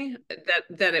memory,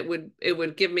 that it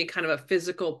would give me kind of a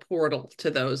physical portal to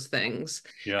those things.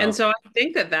 Yeah. And so I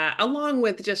think that along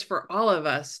with just for all of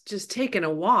us, just taking a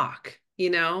walk,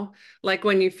 like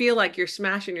when you feel like you're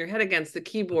smashing your head against the Hmm.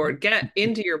 keyboard, get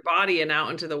into your body and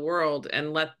out into the world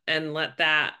and let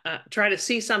that try to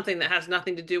see something that has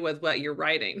nothing to do with what you're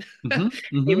writing. Hmm.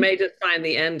 You Hmm. may just find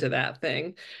the end to that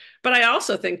thing. But I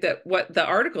also think that what the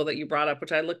article that you brought up,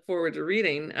 which I look forward to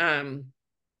reading,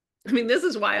 I mean, this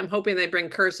is why I'm hoping they bring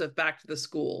cursive back to the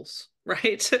schools,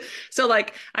 right? So,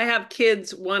 like, I have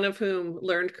kids, one of whom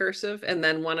learned cursive and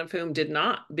then one of whom did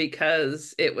not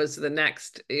because it was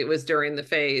during the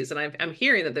phase. And I'm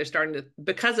hearing that they're starting to,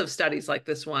 because of studies like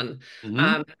this one, Hmm.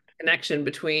 um, connection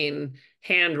between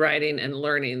handwriting and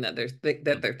learning that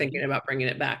they're thinking about bringing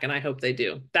it back. And I hope they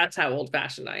do. That's how old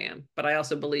fashioned I am. But I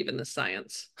also believe in the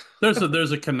science.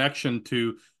 There's a connection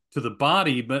to the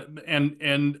body, but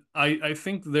and I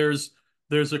think there's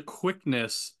a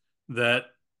quickness that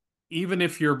even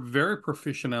if you're very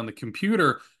proficient on the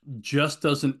computer, just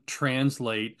doesn't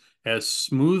translate as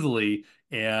smoothly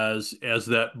as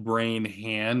that brain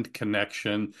hand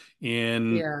connection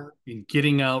in Yeah. in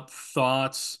getting out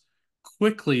thoughts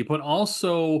quickly, but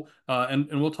also and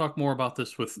we'll talk more about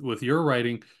this with your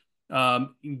writing,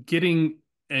 um, getting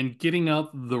getting out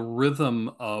the rhythm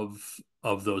of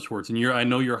those words. And I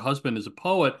know your husband is a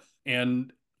poet,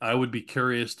 and I would be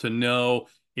curious to know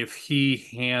if he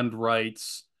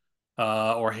handwrites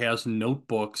or has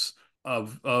notebooks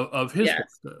of his work.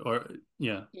 Yes. Or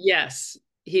yeah, Yes,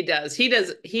 he does. He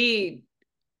does.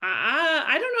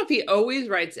 I don't know if he always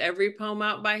writes every poem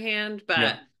out by hand, yeah,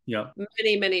 but yeah,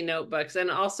 many, many notebooks. And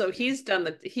also he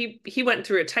went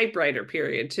through a typewriter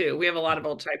period too. We have a lot of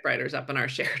old typewriters up in our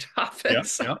shared yeah,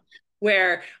 office yeah.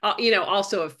 where,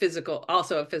 also a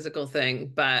physical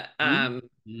thing. But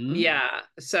Mm-hmm. yeah.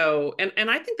 So,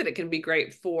 and I think that it can be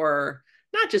great for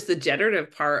not just the generative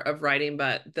part of writing,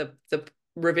 but the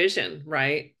revision,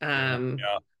 right? Yeah,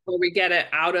 yeah.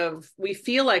 Where we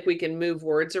feel like we can move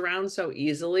words around so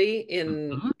easily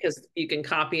in Hmm. because you can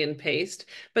copy and paste.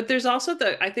 But there's also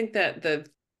I think that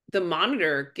the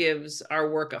monitor gives our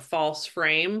work a false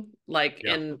frame, like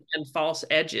Yeah, and false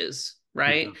edges,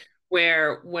 right? yeah.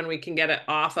 Where when we can get it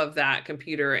off of that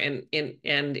computer and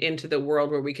into the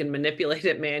world where we can manipulate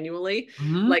it manually,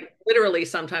 Hmm. like literally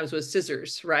sometimes with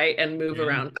scissors, right? And move Yeah.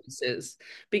 around pieces.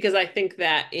 Because I think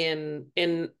that in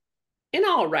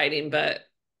all writing, but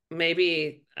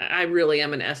maybe I really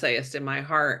am an essayist in my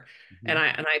heart. And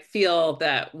Hmm. I feel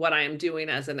that what I am doing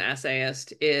as an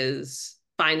essayist is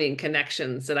finding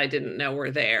connections that I didn't know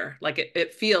were there. Like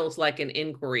it feels like an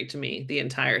inquiry to me the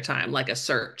entire time, like a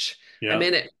search. Yeah. I'm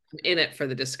in it for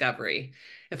the discovery.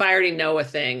 If I already know a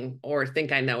thing or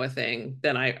think I know a thing,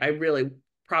 then I really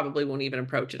probably won't even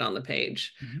approach it on the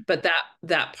page. Mhm. But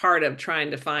that part of trying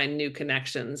to find new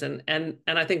connections, and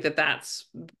I think that's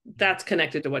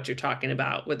connected to what you're talking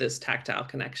about with this tactile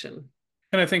connection.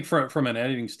 And I think from an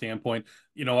editing standpoint,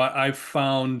 I've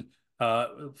found,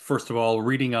 first of all,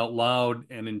 reading out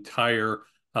loud an entire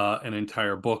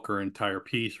book or entire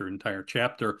piece or entire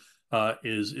chapter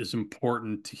is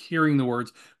important to hearing the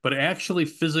words, but actually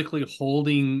physically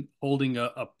holding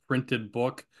a printed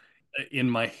book in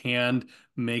my hand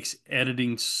makes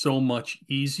editing so much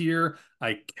easier.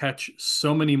 I catch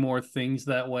so many more things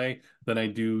that way than I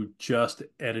do just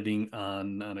editing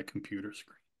on a computer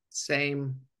screen.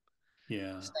 Same.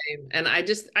 Yeah. Same. And I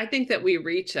think that we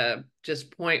reach a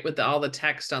just point with all the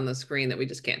text on the screen that we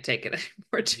just can't take it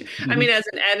anymore. I mean, as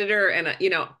an editor and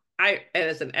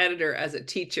as an editor, as a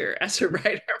teacher, as a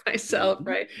writer myself,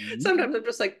 right? Sometimes I'm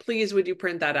just like, please, would you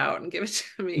print that out and give it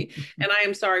to me? And I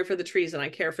am sorry for the trees and I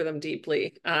care for them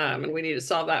deeply. And we need to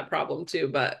solve that problem too,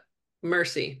 but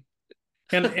mercy.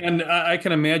 And I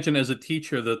can imagine as a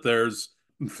teacher that there's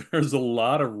a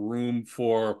lot of room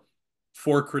for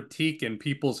critique in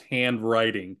people's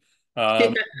handwriting.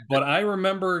 But I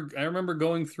remember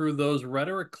going through those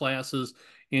rhetoric classes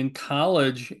in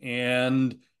college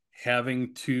and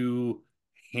having to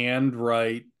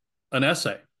handwrite an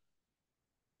essay.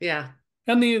 Yeah.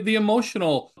 And the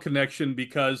emotional connection,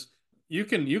 because you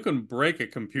can break a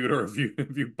computer if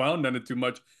you pound on it too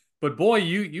much, but boy,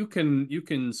 you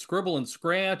can scribble and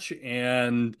scratch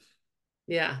and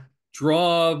Yeah.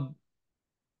 draw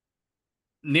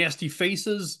nasty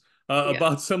faces Yeah.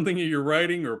 about something that you're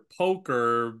writing, or poke,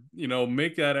 or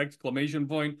make that exclamation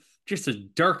point just as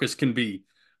dark as can be.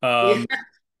 Yeah. um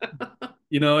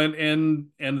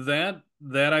and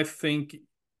that I think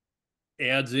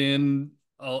adds in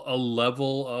a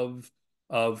level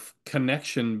of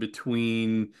connection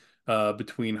between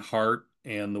heart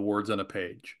and the words on a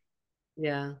page.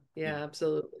 Yeah. Yeah. Yeah.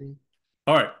 Absolutely.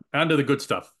 All right, on to the good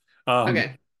stuff. Um,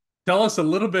 Okay. Tell us a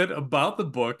little bit about the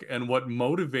book and what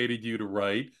motivated you to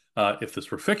write, if this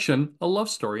were fiction, a love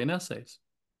story and essays.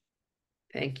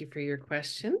 Thank you for your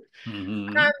question. Hmm.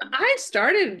 I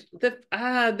started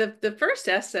the first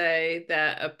essay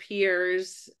that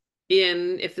appears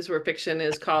in If This Were Fiction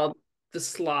is called The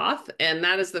Sloth, and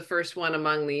that is the first one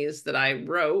among these that I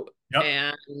wrote. Yep.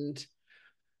 And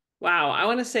wow, I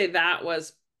want to say that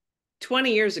was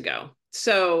 20 years ago.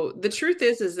 So the truth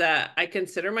is that I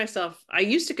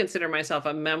used to consider myself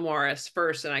a memoirist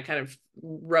first, and I kind of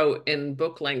wrote in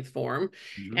book length form.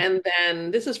 Hmm. And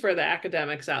then this is for the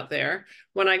academics out there.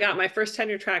 When I got my first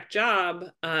tenure track job,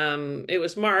 it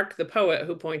was Mark, the poet,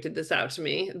 who pointed this out to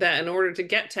me, that in order to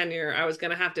get tenure, I was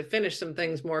going to have to finish some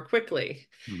things more quickly.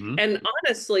 Hmm. And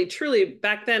honestly, truly,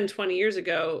 back then, 20 years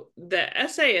ago, the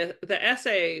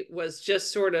essay was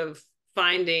just sort of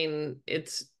finding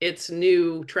its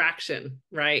new traction,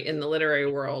 right, in the literary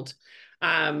world.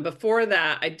 Before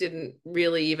that, I didn't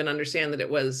really even understand that it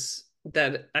was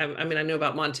that. I mean, I knew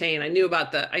about Montaigne. I knew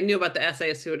about the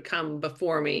essayists who had come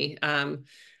before me.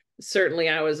 Certainly,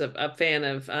 I was a fan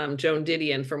of Joan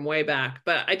Didion from way back,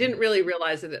 but I didn't really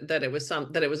realize that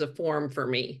it was a form for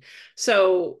me.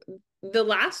 So the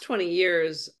last 20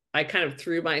 years, I kind of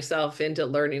threw myself into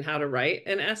learning how to write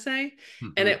an essay,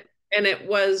 and Hmm. it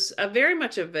was a very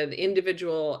much of an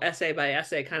individual essay by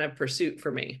essay kind of pursuit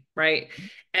for me, right?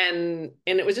 And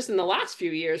it was just in the last few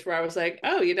years where I was like,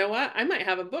 oh, you know what? I might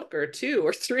have a book or two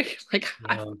or three. Like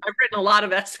Yeah. I've written a lot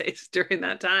of essays during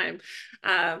that time.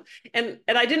 Um, and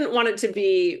I didn't want it to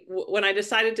be, when I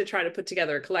decided to try to put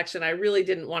together a collection, I really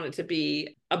didn't want it to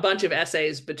be a bunch of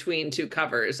essays between two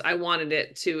covers. I wanted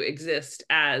it to exist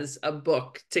as a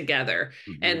book together,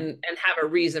 Hmm. and have a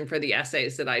reason for the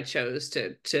essays that I chose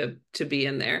to be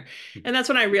in there. And that's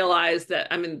when I realized that,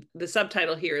 I mean, the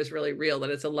subtitle here is really real, that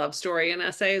it's a love story in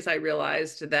essays. I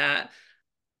realized that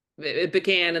it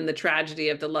began in the tragedy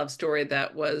of the love story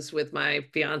that was with my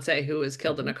fiance, who was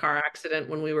killed in Hmm. a car accident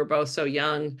when we were both so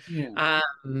young. Yeah.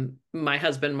 My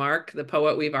husband, Mark, the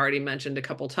poet we've already mentioned a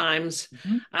couple times,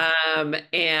 Hmm.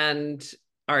 and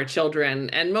our children,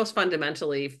 and most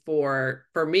fundamentally for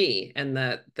me and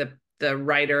the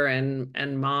writer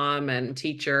and mom and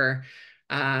teacher,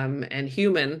 and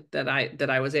human that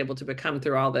I was able to become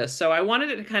through all this. So I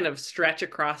wanted it to kind of stretch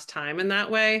across time in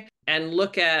that way and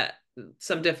look at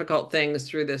some difficult things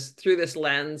through this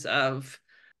lens of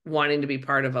wanting to be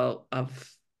part of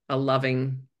a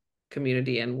loving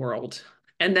community and world.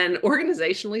 And then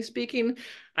organizationally speaking,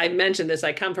 I mentioned this,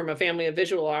 I come from a family of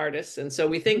visual artists. And so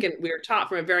we were taught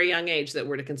from a very young age that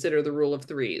we're to consider the rule of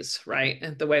threes, right?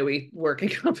 And the way we work in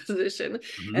composition.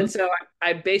 Mhm. And so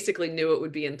I basically knew it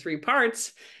would be in three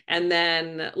parts. And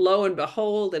then lo and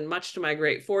behold, and much to my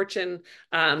great fortune,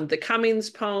 the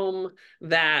Cummings poem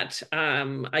that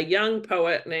a young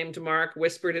poet named Mark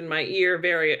whispered in my ear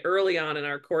very early on in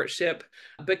our courtship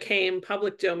became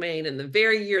public domain in the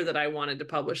very year that I wanted to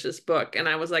publish this book. And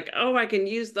I was like, oh, I can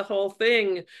use the whole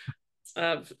thing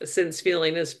of Since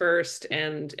Feeling Is First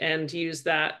and use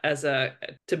that as a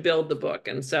to build the book.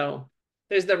 And so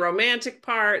there's the romantic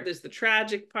part, there's the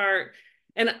tragic part.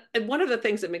 And one of the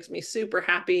things that makes me super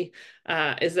happy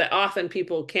is that often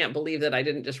people can't believe that I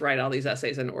didn't just write all these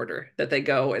essays in order, that they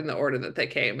go in the order that they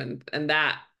came. And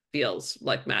that feels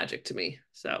like magic to me.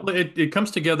 So Well, it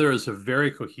comes together as a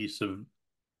very cohesive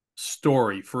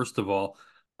story. First of all,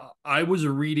 I was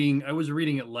reading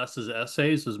it less as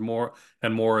essays, as more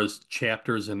and more as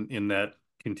chapters in that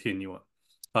continuum.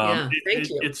 yeah, thank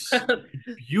you. It's a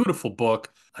beautiful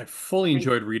book. I fully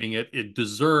enjoyed reading it. It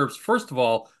deserves, first of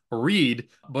all, a read,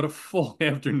 but a full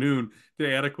afternoon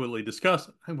to adequately discuss.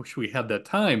 I wish we had that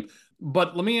time.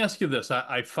 But let me ask you this.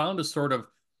 I found a sort of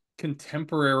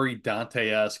contemporary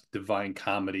Dante-esque divine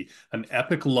comedy, an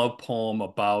epic love poem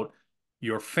about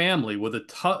your family with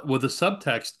with a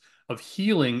subtext of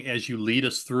healing as you lead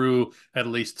us through at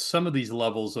least some of these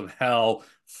levels of hell,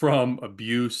 from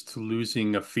abuse to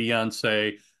losing a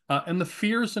fiance, and the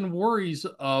fears and worries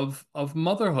of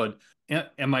motherhood.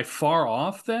 Am I far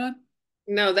off that?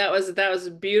 No, that was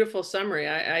a beautiful summary.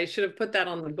 I should have put that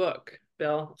on the book,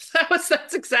 Bill.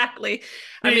 That's exactly.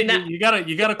 I Hey, mean that you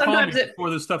gotta call me sometimes it before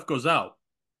this stuff goes out.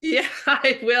 yeah,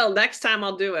 I will. Next time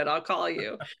I'll do it. I'll call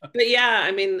you. But yeah,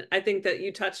 I mean, I think that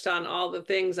you touched on all the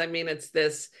things. I mean, it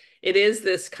is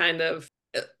this kind of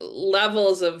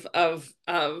levels of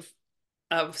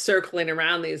circling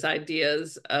around these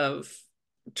ideas of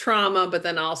trauma, but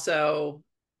then also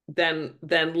then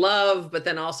love, but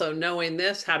then also knowing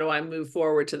this, how do I move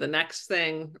forward to the next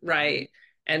thing, right?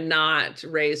 And not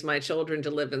raise my children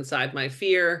to live inside my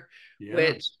fear, Yeah.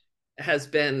 which has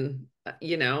been,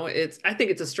 it's I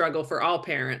think it's a struggle for all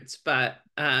parents, but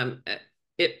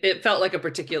it felt like a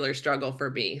particular struggle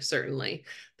for me, certainly,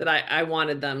 that I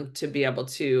wanted them to be able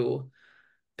to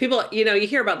people, you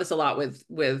hear about this a lot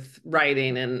with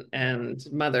writing and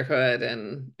motherhood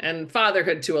and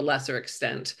fatherhood to a lesser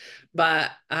extent, but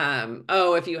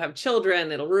oh, if you have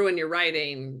children it'll ruin your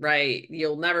writing, right?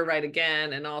 You'll never write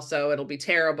again, and also it'll be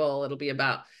terrible, it'll be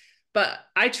about, but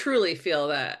I truly feel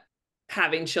that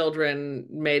having children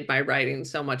made my writing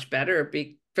so much better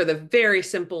for the very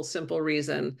simple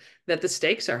reason that the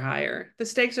stakes are higher. The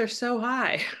stakes are so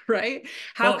high, right?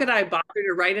 How could Well, I bother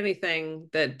to write anything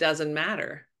that doesn't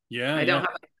matter? yeah, I don't yeah.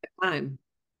 have time.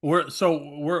 We're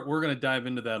going to dive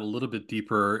into that a little bit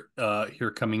deeper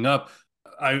here coming up.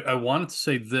 I wanted to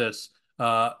say this,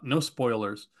 no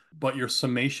spoilers, but your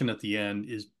summation at the end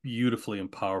is beautifully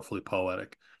and powerfully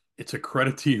poetic. It's a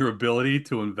credit to your ability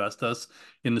to invest us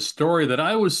in the story that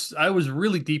I was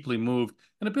really deeply moved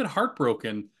and a bit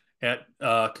heartbroken at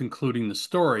concluding the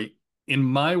story. In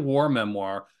my war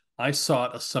memoir, I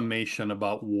sought a summation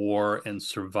about war and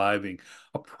surviving.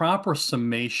 A proper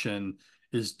summation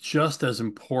is just as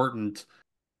important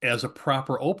as a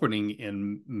proper opening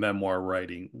in memoir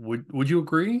writing. Would you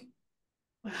agree?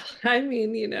 I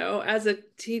mean, as a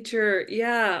teacher,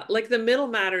 yeah, like the middle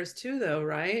matters too, though,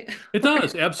 right? It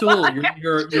does, absolutely.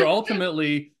 You're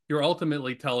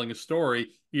ultimately telling a story.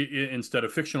 Instead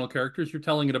of fictional characters, you're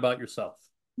telling it about yourself.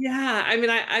 Yeah, I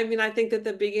mean, I think that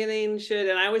the beginning should,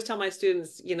 and I always tell my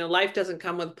students, life doesn't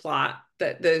come with plot.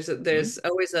 That Mhm. there's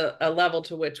always a level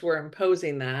to which we're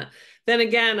imposing that. Then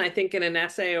again, I think in an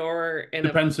essay or in a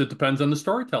It depends on the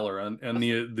storyteller and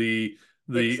the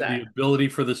exact. ability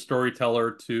for the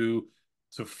storyteller to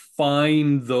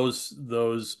find those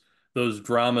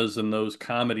dramas and those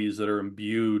comedies that are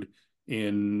imbued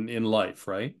in life,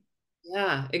 right?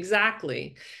 Yeah,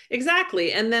 exactly.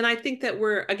 Exactly. And then I think that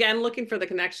we're again looking for the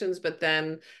connections, but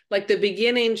then like the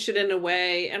beginning should in a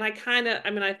way, and I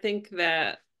mean, I think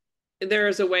that there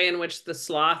is a way in which the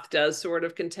sloth does sort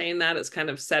of contain that. It's kind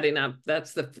of setting up,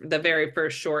 that's the very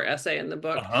first short essay in the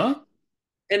book, Uh-huh.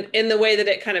 and in the way that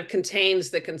it kind of contains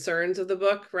the concerns of the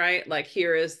book, right? Like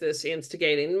here is this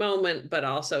instigating moment, but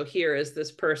also here is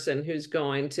this person who's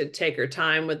going to take her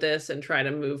time with this and try to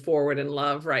move forward in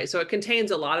love, right? So it contains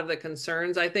a lot of the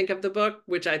concerns, I think, of the book,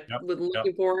 which I Yep. was Yep.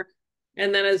 looking for.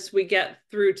 And then as we get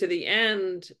through to the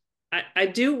end, I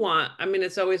do want, I mean,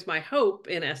 it's always my hope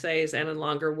in essays and in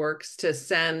longer works to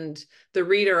send the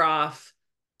reader off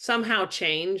somehow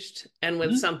changed and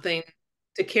with Mhm. something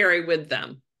to carry with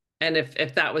them, And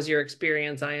if that was your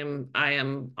experience, I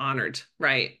am honored,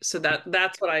 right? So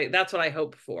that's what I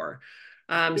hope for.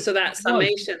 So that It was.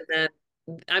 summation then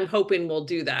I'm hoping we'll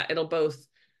do that. It'll both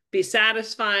be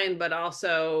satisfying, but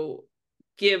also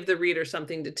give the reader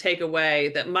something to take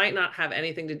away that might not have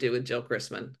anything to do with Jill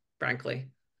Christman, frankly.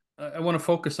 I want to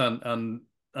focus on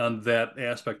that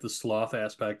aspect, the sloth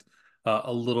aspect,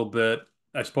 a little bit.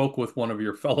 I spoke with one of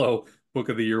your fellow Book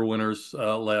of the Year winners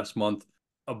last month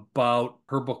about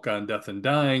her book on death and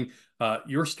dying.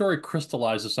 Your story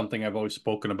crystallizes something I've always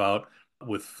spoken about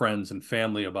with friends and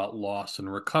family about loss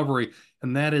and recovery,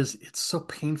 and that is it's so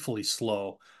painfully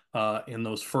slow in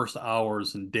those first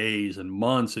hours and days and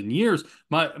months and years.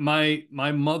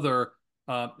 My mother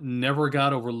never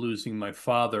got over losing my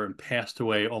father and passed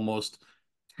away almost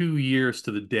 2 years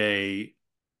to the day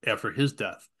after his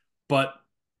death. But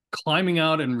climbing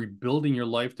out and rebuilding your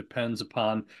life depends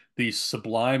upon these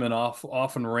sublime and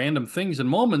often random things and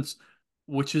moments,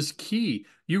 which is key.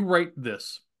 You write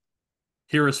this.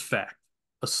 Here is fact.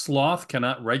 A sloth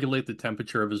cannot regulate the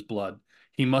temperature of his blood.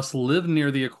 He must live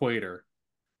near the equator.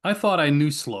 I thought I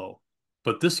knew slow,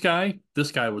 but this guy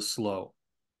was slow.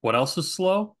 What else is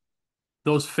slow?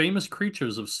 Those famous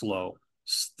creatures of slow,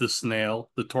 the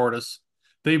snail, the tortoise,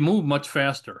 they move much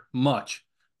faster, much.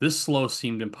 This slow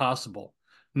seemed impossible.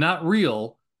 Not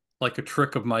real, like a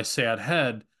trick of my sad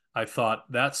head. I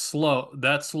thought that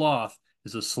sloth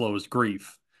is as slow as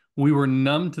grief. We were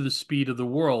numb to the speed of the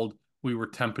world. We were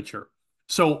temperature.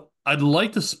 So I'd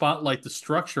like to spotlight the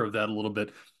structure of that a little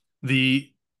bit.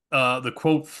 The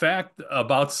quote fact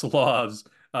about sloths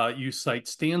you cite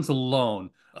stands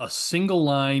alone, a single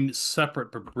line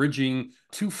separate but bridging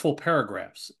two full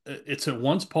paragraphs. It's at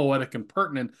once poetic and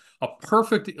pertinent, a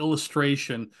perfect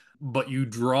illustration, but you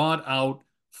draw it out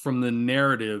from the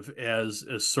narrative as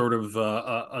sort of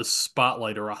a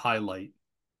spotlight or a highlight.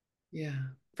 Yeah.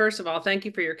 First of all, thank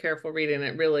you for your careful reading.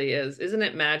 It really is. Isn't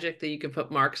it magic that you can put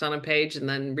marks on a page and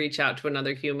then reach out to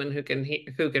another human who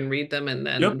can read them and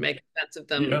then Yep. make sense of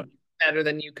Yeah. them better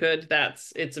than you could?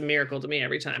 It's a miracle to me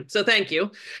every time. So thank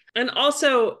you. And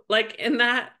also, like in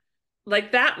that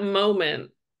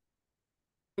moment,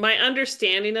 my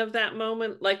understanding of that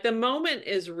moment, like the moment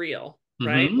is real,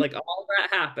 right? Hmm. Like all that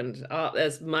happened,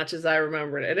 as much as I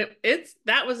remember it. And it's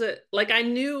that was a like I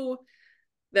knew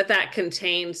that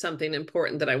contained something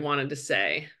important that I wanted to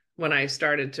say when I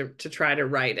started to try to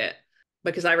write it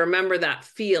because I remember that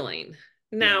feeling.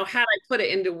 Yeah. Now, had I put it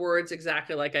into words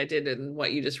exactly like I did in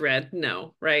what you just read,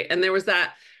 no, right? And there was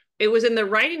that it was in the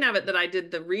writing of it that I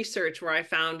did the research where I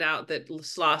found out that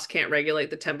sloths can't regulate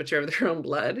the temperature of their own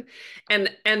blood. And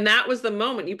that was the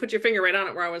moment you put your finger right on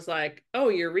it where I was like, "Oh,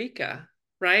 eureka."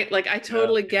 Right? Like I Yeah.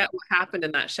 totally get what happened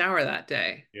in that shower that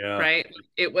day, Yeah. right?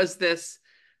 It was this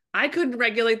I couldn't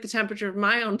regulate the temperature of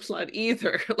my own blood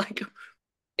either. Like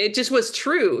it just was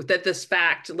true that this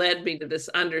fact led me to this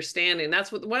understanding.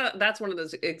 That's one of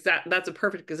those that's a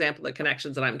perfect example of the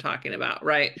connections that I'm talking about,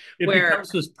 right? It Where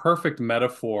becomes this perfect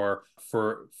metaphor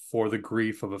for the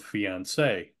grief of a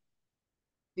fiance.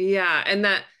 yeah, and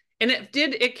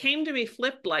it came to me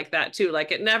flipped like that too.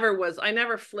 Like it never was I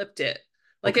never flipped it.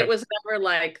 Like it Okay. was never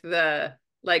like the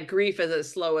like grief is as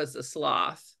slow as the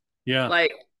sloth. Yeah.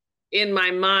 Like in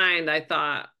my mind, I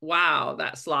thought, wow,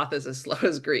 that sloth is as slow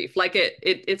as grief. Like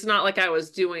it's not like I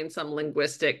was doing some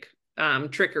linguistic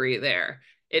trickery there.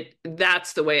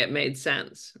 That's the way it made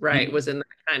sense, right? Mhm. Was in that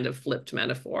kind of flipped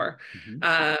metaphor. Mhm.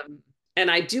 Um,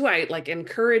 and I like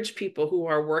encourage people who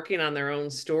are working on their own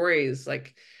stories,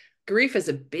 like grief is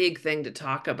a big thing to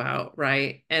talk about,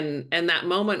 right? And that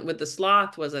moment with the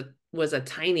sloth was a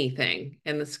tiny thing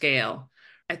in the scale.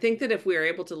 I think that if we are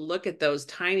able to look at those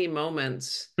tiny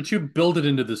moments, But you build it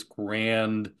into this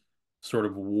grand sort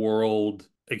of world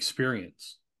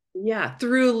experience. yeah,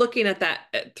 through looking at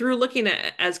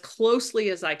it as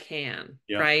closely as I can,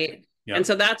 Yeah. right? Yeah. And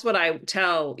so that's what I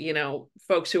tell,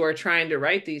 folks who are trying to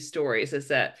write these stories is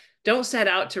that don't set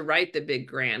out to write the big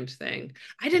grand thing.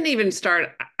 I didn't even start,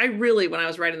 I really, when I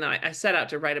was writing that, I set out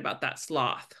to write about that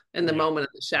sloth in the Yeah. moment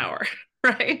in the shower,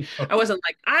 right? I wasn't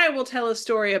like, I will tell a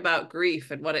story about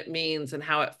grief and what it means and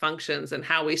how it functions and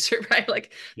how we survive.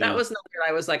 Like that Yeah. was not where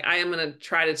I was like, I am going to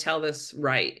try to tell this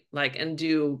right, like, and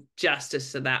do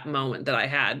justice to that moment that I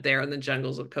had there in the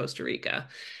jungles of Costa Rica.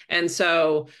 And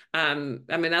so, I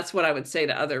mean, that's what I would say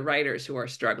to other writers who are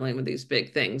struggling with these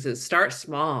big things is start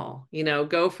small,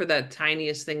 go for the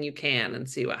tiniest thing you can and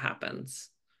see what happens.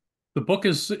 The book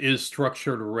is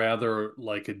structured rather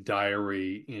like a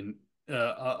diary in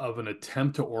of an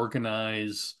attempt to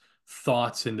organize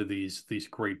thoughts into these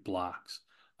great blocks.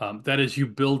 That is, you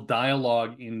build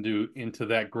dialogue into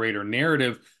that greater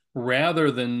narrative rather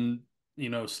than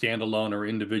standalone or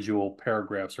individual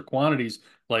paragraphs or quantities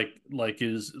like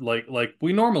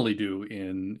we normally do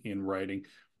in writing.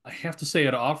 I have to say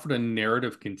it offered a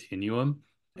narrative continuum.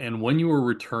 And when you were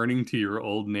returning to your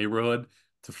old neighborhood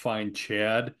to find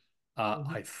Chad,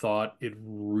 I thought it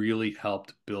really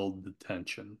helped build the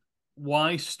tension.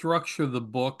 Why structure the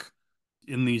book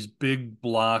in these big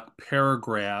block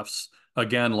paragraphs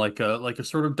again, like a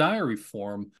sort of diary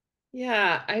form?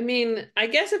 Yeah, I mean, I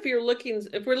guess if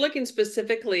we're looking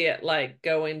specifically at like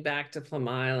going back to Plum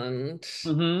Island,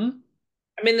 Hmm.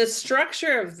 I mean, the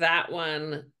structure of that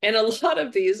one, and a lot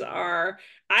of these are,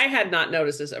 I had not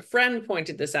noticed this. A friend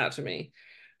pointed this out to me.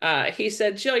 He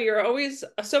said, Jill,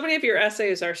 so many of your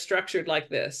essays are structured like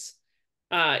this.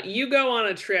 You go on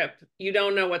a trip, you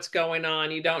don't know what's going on,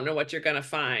 you don't know what you're going to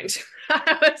find.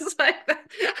 I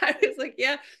was like,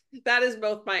 yeah, that is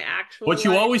both my actual But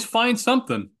you life. always find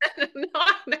something. No,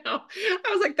 no.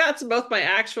 I was like, that's both my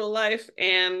actual life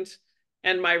and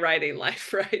my writing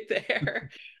life right there.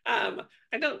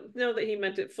 I don't know that he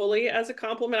meant it fully as a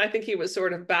compliment. I think he was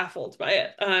sort of baffled by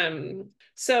it.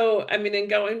 So I mean, in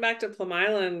going back to Plum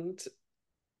Island,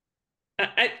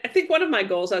 I think one of my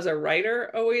goals as a writer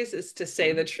always is to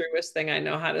say the truest thing I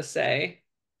know how to say.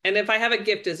 And if I have a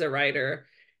gift as a writer,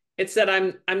 it's that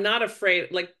I'm not afraid,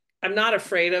 like I'm not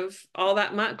afraid of all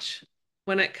that much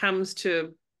when it comes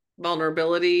to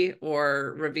vulnerability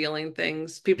or revealing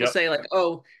things. People Yep. say like,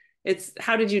 "Oh, it's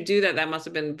how did you do that? That must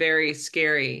have been very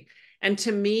scary." And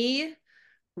to me,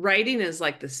 writing is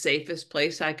like the safest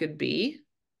place I could be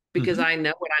because Hmm. I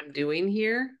know what I'm doing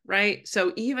here, right?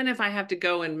 So even if I have to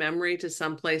go in memory to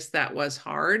some place that was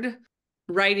hard,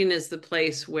 writing is the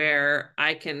place where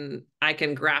I can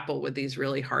grapple with these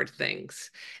really hard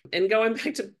things. And going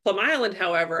back to Plum Island,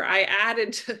 however, I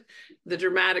added the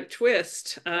dramatic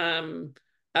twist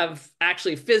of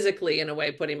actually physically, in a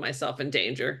way, putting myself in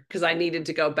danger because I needed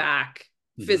to go back.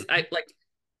 Hmm. Like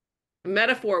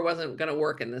metaphor wasn't going to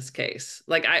work in this case.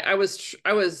 Like I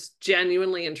was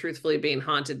genuinely and truthfully being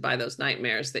haunted by those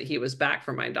nightmares that he was back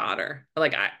for my daughter.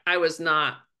 Like I was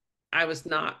not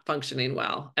functioning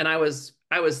well, and I was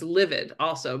livid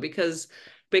also because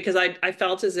I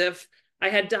felt as if I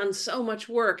had done so much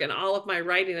work and all of my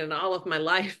writing and all of my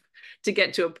life to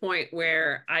get to a point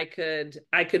where I could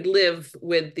live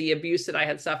with the abuse that I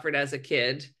had suffered as a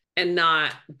kid and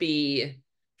not be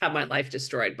have my life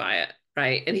destroyed by it.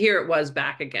 Right. And here it was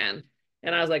back again.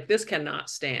 And I was like, this cannot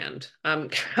stand. I'm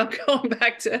going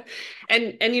back to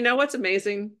and you know what's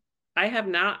amazing? I have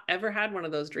not ever had one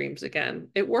of those dreams again.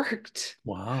 It worked.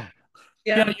 Wow.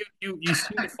 Yeah, Yeah.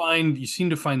 you seem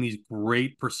to find these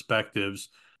great perspectives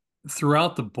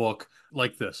throughout the book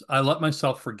like this. I let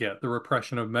myself forget. The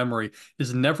repression of memory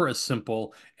is never as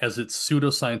simple as its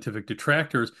pseudoscientific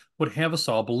detractors would have us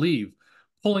all believe.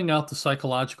 Pulling out the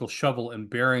psychological shovel and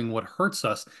burying what hurts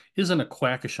us isn't a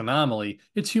quackish anomaly,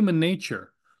 it's human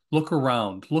nature. Look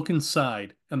around, look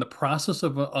inside, and the process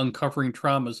of uncovering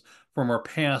traumas from our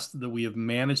past that we have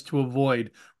managed to avoid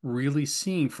really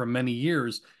seeing for many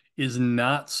years is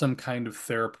not some kind of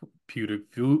therapeutic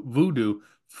voodoo.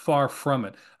 Far from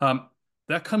it.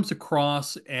 That comes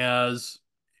across as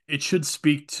it should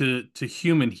speak to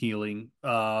human healing,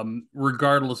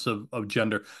 regardless of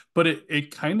gender. But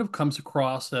it kind of comes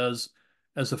across as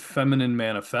a feminine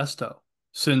manifesto,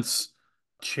 since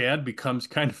Chad becomes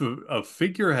kind of a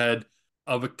figurehead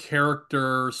of a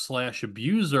character slash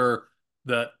abuser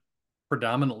that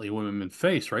predominantly women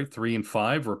face, right? 3 and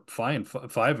 5, or 5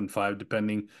 and 5,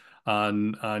 depending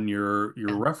on your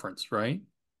reference, right?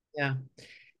 Yeah.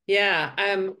 Yeah.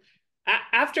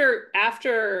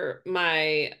 After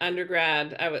my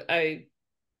undergrad, I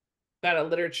got a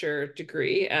literature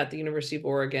degree at the University of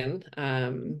Oregon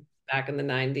back in the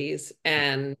 90s.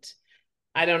 And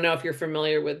I don't know if you're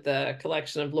familiar with the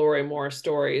collection of Lori Moore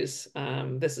stories.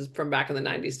 This is from back in the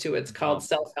 90s too. It's called Um,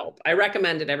 Self-Help. I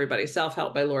recommend it, everybody.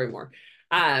 Self-Help by Lori Moore.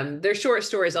 They're short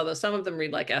stories, although some of them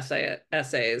read like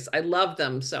essays. I love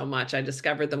them so much. I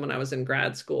discovered them when I was in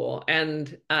grad school.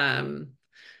 And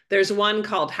there's one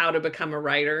called How to Become a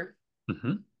Writer.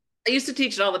 mhm. I used to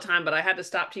teach it all the time, but I had to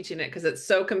stop teaching it because it's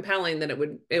so compelling that it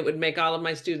would make all of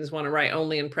my students want to write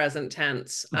only in present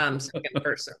tense, second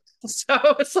person. So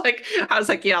it's like I was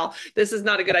like, y'all, this is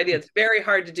not a good idea. It's very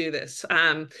hard to do this.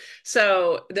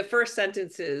 So the first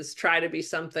sentence is try to be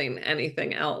something,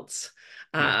 anything else.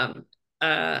 Yeah.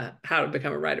 How to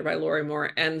Become a Writer by Lori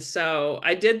Moore. And so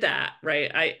I did that,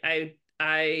 right?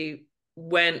 I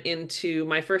went into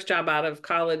my first job out of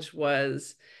college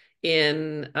was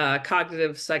in a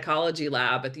cognitive psychology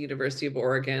lab at the University of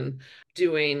Oregon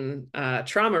doing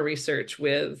trauma research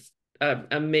with an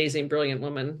amazing, brilliant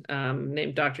woman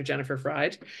named Dr. Jennifer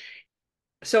Fried.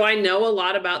 So I know a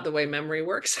lot about the way memory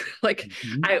works. Like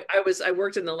Mhm. I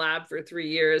worked in the lab for 3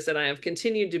 years and I have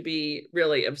continued to be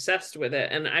really obsessed with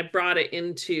it. And I brought it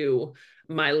into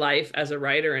my life as a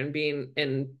writer and being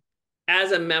in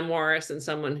as a memoirist and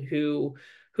someone who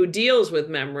deals with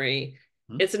memory.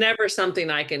 Mhm. It's never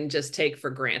something I can just take for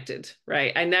granted,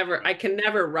 right? I can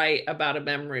never write about a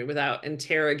memory without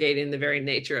interrogating the very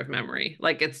nature of memory.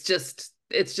 Like it's just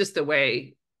the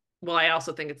way, well, I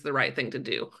also think it's the right thing to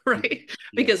do, right? Yeah.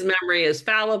 Because memory is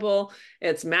fallible,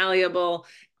 it's malleable.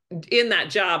 In that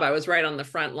job, I was right on the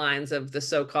front lines of the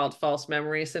so-called false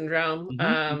memory syndrome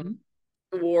Hmm.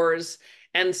 wars.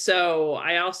 And so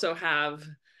I also have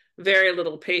very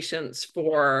little patience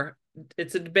for,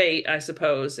 it's a debate, I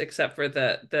suppose, except for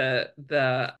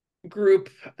the group,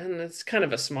 and it's kind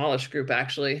of a smallish group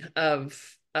actually,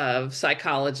 of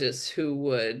psychologists who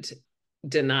would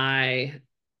deny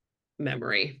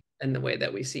memory in the way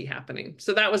that we see happening.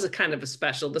 So that was a kind of a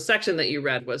special. The section that you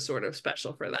read was sort of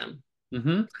special for them.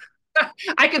 Hmm.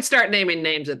 I could start naming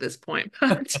names at this point,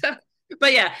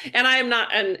 but yeah, and I am not.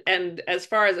 And as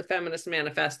far as a feminist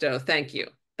manifesto, thank you.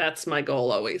 That's my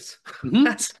goal always. Hmm.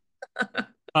 That's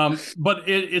But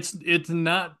it's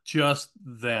not just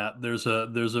that. There's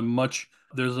a much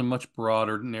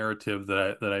broader narrative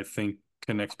that I think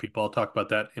connects people. I'll talk about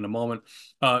that in a moment.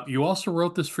 You also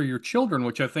wrote this for your children,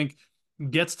 which I think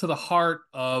gets to the heart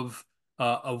of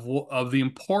the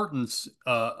importance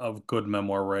of good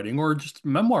memoir writing or just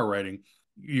memoir writing.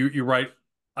 You write,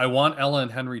 I want Ella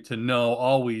and Henry to know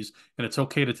always, and it's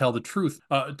okay to tell the truth,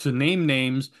 to name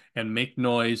names and make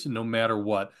noise no matter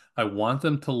what. I want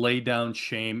them to lay down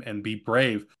shame and be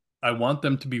brave. I want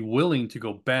them to be willing to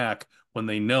go back when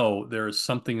they know there is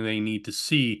something they need to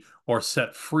see or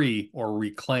set free or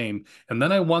reclaim. And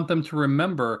then I want them to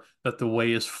remember that the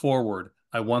way is forward.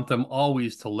 I want them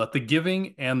always to let the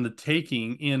giving and the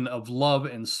taking in of love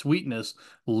and sweetness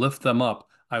lift them up.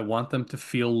 I want them to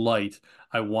feel light.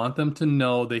 I want them to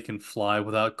know they can fly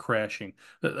without crashing.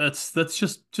 That's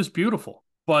just beautiful.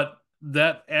 But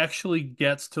that actually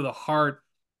gets to the heart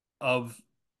of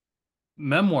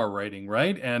memoir writing,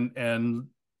 right? And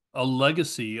a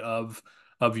legacy of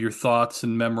your thoughts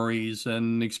and memories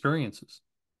and experiences.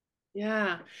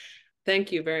 yeah.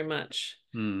 Thank you very much.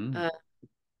 Mm. Uh,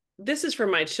 this is for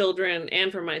my children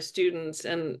and for my students,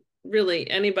 and really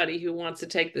anybody who wants to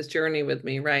take this journey with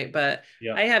me, right? But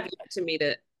Yeah, I have yet to meet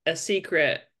a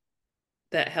secret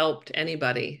that helped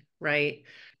anybody, right?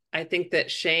 I think that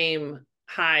shame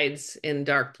hides in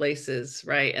dark places,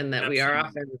 right? And that we are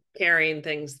absolutely. often carrying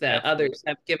things that Absolutely. others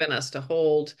have given us to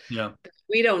hold. Yeah.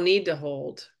 We don't need to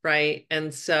hold, right?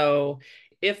 And so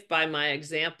if by my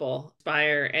example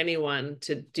inspire anyone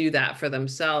to do that for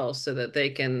themselves so that they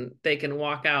can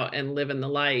walk out and live in the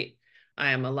light,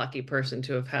 I am a lucky person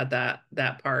to have had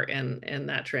that part and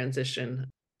that transition.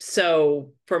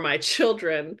 So for my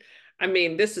children, I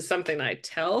mean, this is something I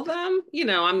tell them.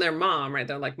 I'm their mom, right?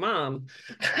 They're like, "Mom,"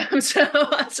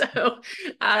 so,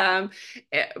 um,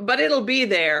 but it'll be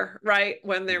there, right,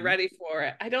 when they're Mhm. ready for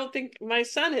it. I don't think my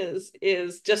son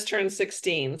is just turned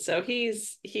 16, so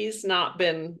he's not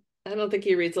been. I don't think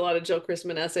he reads a lot of Jill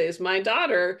Christman essays. My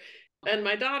daughter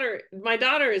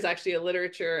is actually a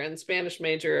literature and Spanish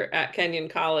major at Kenyon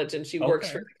College, and she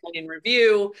works for Okay. the Kenyon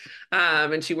Review,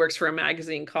 and she works for a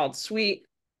magazine called Sweet,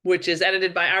 which is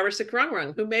edited by Ira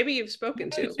Sakrungrung, who maybe you've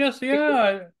spoken Yes, to. yes,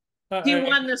 yeah. He I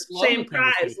won this love the same prize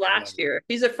conversation about last it. year.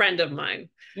 He's a friend of mine.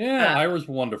 Yeah, Uh, Ira's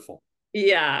wonderful.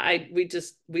 yeah,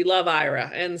 we love Ira,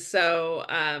 and so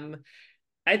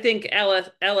I think Ella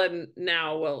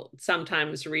now will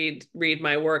sometimes read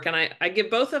my work, and I give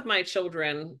both of my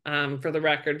children, for the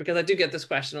record, because I do get this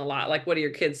question a lot, like, what do your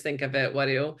kids think of it? What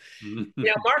do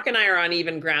Mark and I are on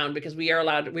even ground because we are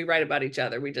allowed we write about each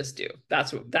other. We just do.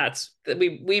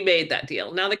 We made that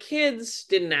deal. Now the kids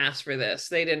didn't ask for this.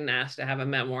 They didn't ask to have a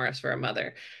memoirist for a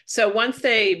mother. So once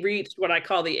they reached what I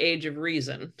call the age of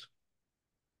reason,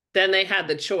 then they had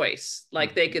the choice.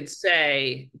 Like they could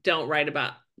say, don't write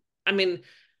about. I mean,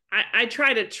 I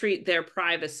try to treat their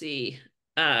privacy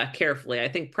carefully. I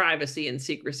think privacy and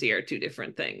secrecy are two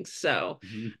different things. So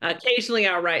occasionally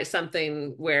I'll write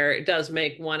something where it does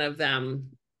make one of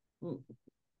them,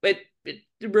 it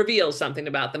reveals something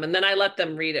about them. And then I let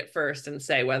them read it first and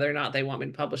say whether or not they want me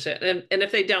to publish it. And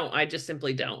if they don't, I just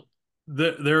simply don't.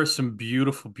 There are some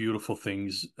beautiful, beautiful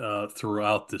things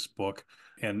throughout this book,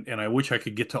 and I wish I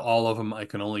could get to all of them. I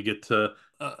can only get to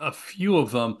a few of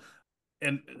them,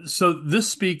 and so this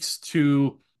speaks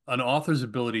to an author's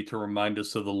ability to remind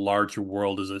us of the larger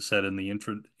world, as I said in the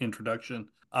introduction,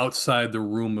 outside the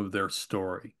room of their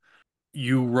story.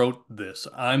 You wrote this.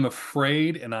 I'm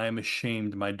afraid and I am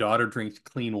ashamed. My daughter drinks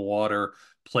clean water,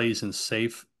 plays in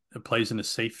safe, plays in a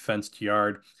safe fenced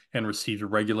yard, and receives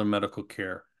regular medical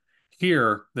care.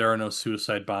 Here, there are no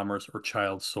suicide bombers or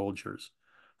child soldiers.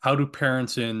 How do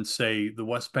parents in, say, the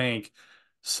West Bank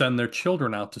send their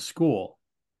children out to school?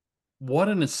 What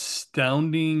an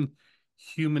astounding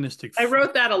humanistic I thought.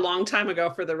 wrote that a long time ago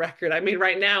for the record. I mean,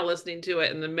 right now, listening to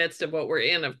it in the midst of what we're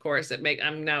in, of course,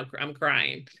 I'm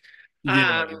crying.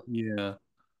 Yeah, Um, yeah.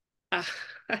 uh,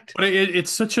 But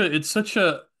it's such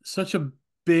a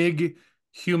big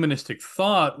humanistic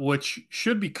thought, which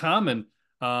should be common,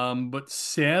 but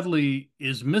sadly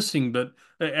is missing. But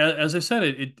as I said,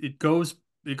 it goes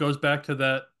back to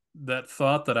that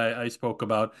thought that I spoke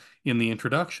about in the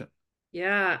introduction.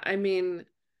 yeah, I mean,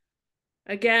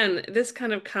 again, this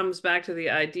kind of comes back to the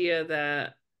idea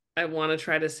that I want to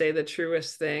try to say the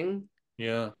truest thing.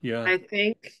 Yeah, yeah. I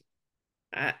think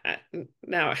I,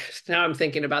 now, now I'm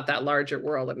thinking about that larger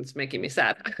world and it's making me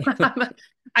sad.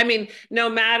 I mean, no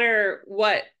matter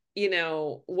what,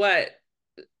 what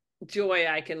joy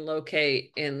I can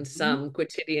locate in Mhm. some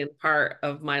quotidian part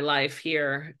of my life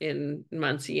here in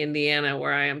Muncie, Indiana,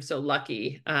 where I am so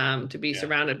lucky to be Yeah,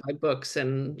 surrounded by books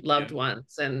and yeah. loved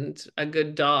ones and a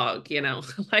good dog,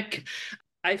 like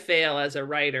I fail as a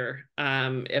writer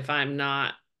if I'm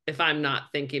not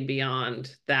thinking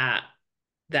beyond that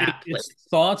It's place.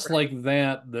 thoughts Right. like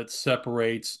that that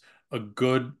separates a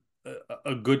good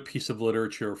a good piece of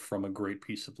literature from a great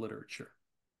piece of literature,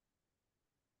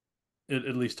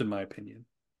 at least in my opinion.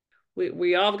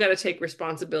 We all got to take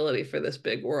responsibility for this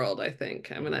big world, I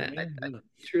think. I mean, I Yeah, yeah.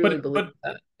 truly believe But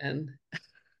that. And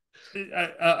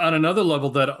on another level,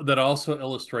 that also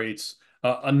illustrates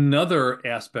another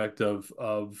aspect of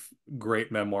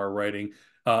great memoir writing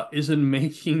is in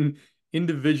making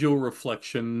individual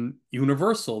reflection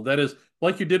universal. That is,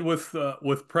 like you did with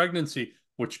pregnancy,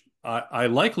 which I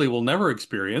likely will never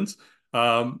experience.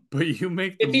 But you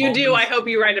make the if you do, I moments. hope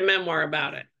you write a memoir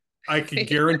about I can it.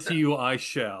 guarantee you, I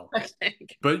shall. Okay.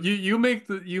 But you make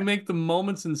the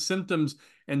moments and symptoms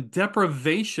and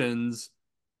deprivations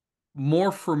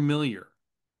more familiar,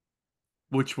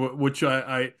 which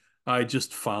I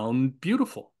just found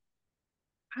beautiful.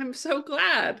 I'm so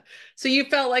glad. So you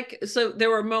felt like so there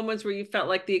were moments where you felt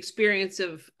like the experience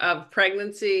of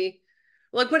pregnancy.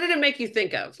 Like what did it make you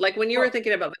think of? Like when you were Well,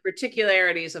 thinking about the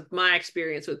particularities of my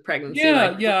experience with pregnancy, yeah,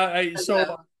 like yeah. I as so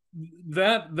a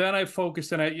that I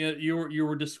focused, and you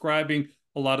were describing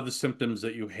a lot of the symptoms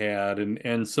that you had,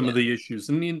 and some yeah, of the issues,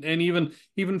 and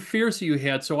even fears that you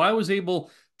had. So I was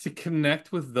able to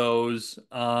connect with those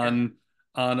yeah,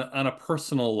 on a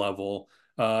personal level,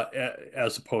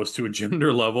 as opposed to a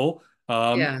gender level,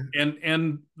 yeah.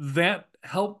 and that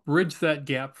helped bridge that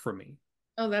gap for me.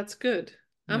 Oh, that's good.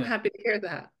 I'm Yeah. happy to hear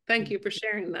that. Thank you for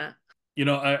sharing that.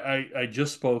 I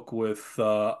just spoke with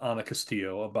Ana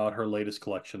Castillo about her latest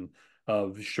collection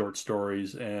of short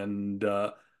stories and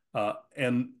the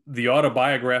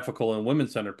autobiographical and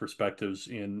women-centered perspectives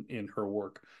in her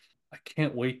work. I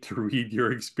can't wait to read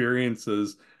your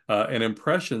experiences and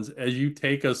impressions as you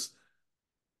take us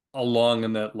along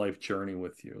in that life journey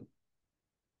with you.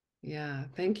 Yeah,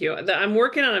 thank you. I'm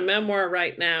working on a memoir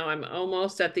right now. I'm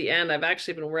almost at the end. I've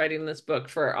actually been writing this book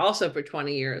for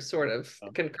 20 years, sort of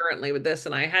concurrently with this,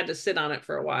 and I had to sit on it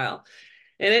for a while.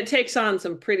 And it takes on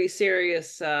some pretty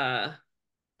serious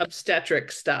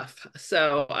obstetric stuff.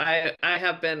 So I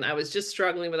was just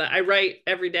struggling with that. I write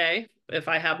every day if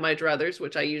I have my druthers,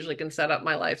 which I usually can set up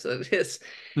my life so that it is.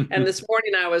 And this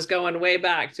morning I was going way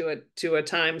back to a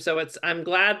time. So I'm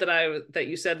glad that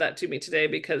you said that to me today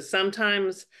because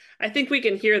sometimes I think we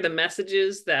can hear the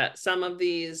messages that some of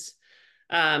these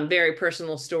very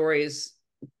personal stories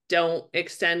don't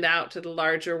extend out to the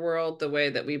larger world the way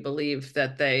that we believe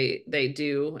that they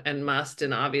do and must.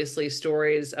 And obviously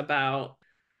stories about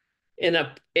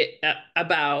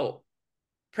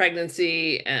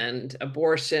pregnancy and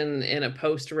abortion in a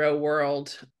post-Roe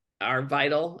world are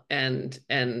vital, and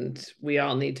we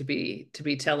all need to be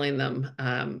telling them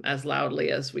as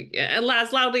loudly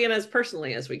and as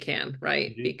personally as we can, right?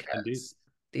 Indeed, indeed. Because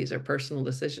these are personal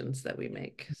decisions that we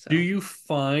make. Do So you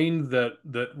find that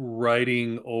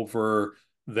writing over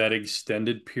that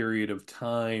extended period of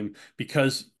time,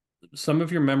 because some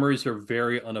of your memories are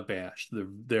very unabashed,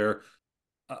 they're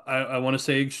I want to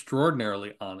say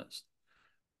extraordinarily honest.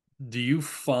 Do you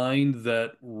find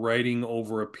that writing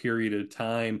over a period of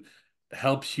time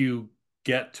helps you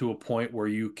get to a point where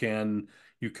you can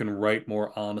write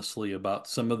more honestly about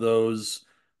some of those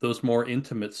more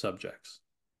intimate subjects?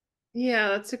 yeah,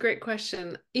 that's a great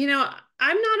question.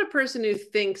 I'm not a person who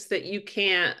thinks that you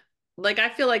can't. like, I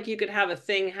feel like you could have a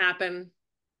thing happen.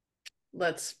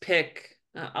 Let's pick,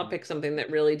 I'll pick something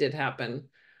that really did happen.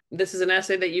 This is an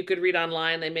essay that you could read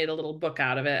online. They made a little book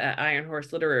out of it at Iron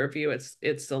Horse Literary Review.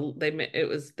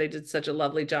 They did such a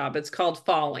lovely job. It's called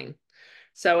Falling.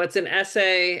 So it's an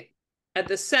essay. At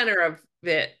the center of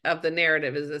the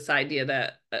narrative is this idea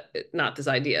that not this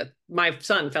idea. My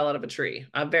son fell out of a tree,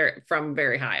 from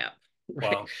very high up.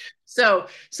 Right. Wow. So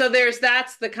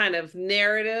that's the kind of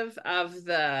narrative of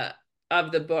the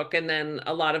book, and then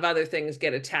a lot of other things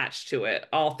get attached to it.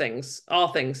 All things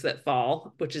that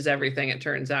fall, which is everything, it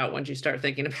turns out, once you start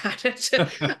thinking about it.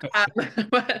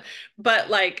 But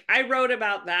like, I wrote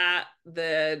about that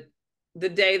the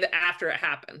day that after it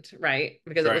happened, right?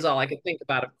 Because it was all I could think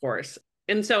about, of course.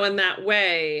 And so in that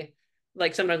way,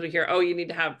 like, sometimes we hear, oh, you need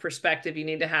to have perspective, you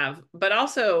need to have, but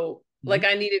also like,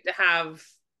 I needed to have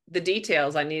the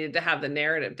details, I needed to have the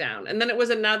narrative down. And then it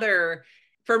was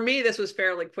for me, this was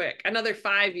fairly quick, another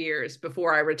 5 years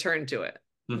before I returned to it.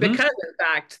 Because in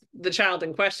fact, the child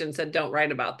in question said, don't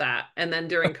write about that. And then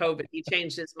during COVID, he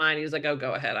changed his mind. He was like, oh,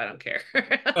 go ahead, I don't care.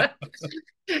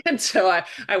 And so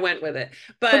I went with it.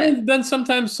 But then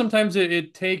sometimes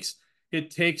it takes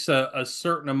a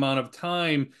certain amount of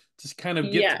time to kind of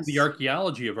get to the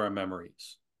archaeology of our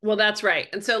memories. Well, that's right.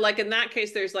 And so like, in that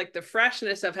case, there's like the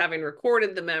freshness of having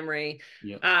recorded the memory,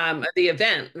 the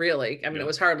event, really. I mean, it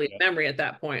was hardly a memory at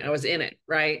that point. I was in it,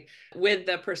 right? With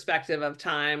the perspective of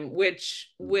time,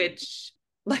 which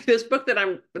like, this book that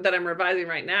I'm revising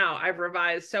right now, I've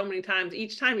revised so many times.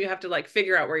 Each time you have to like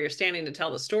figure out where you're standing to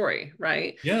tell the story,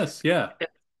 right? Yes, yeah.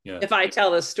 Yeah. If I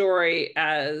tell the story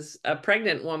as a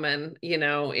pregnant woman, you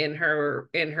know, in her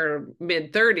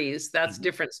mid 30s, that's a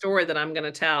different story that I'm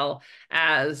going to tell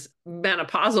as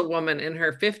menopausal woman in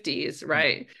her 50s,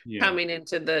 right? Coming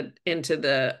into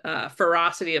the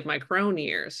ferocity of my crone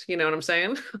years. You know what I'm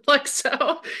saying? Like,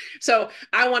 so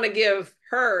I want to give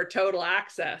her total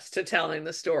access to telling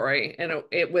the story, and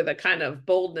with a kind of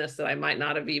boldness that I might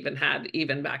not have even had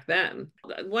even back then.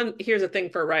 Here's a thing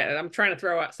for writing. I'm trying to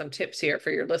throw out some tips here for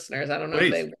your listeners. I don't know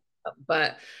if they,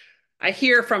 but I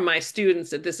hear from my students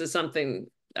that this is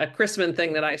a Christman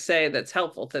thing that I say that's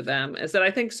helpful to them, is that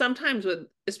I think sometimes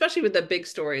especially with the big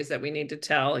stories that we need to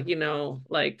tell, you know,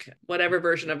 like whatever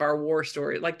version of our war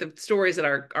story, like the stories that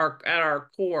are at our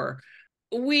core,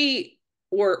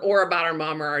 or about our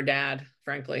mom or our dad,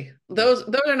 frankly, those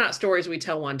are not stories we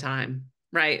tell one time,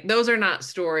 right? Those are not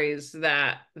stories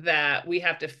that we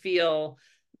have to feel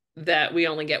that we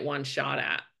only get one shot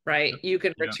at, right? You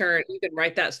can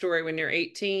write that story when you're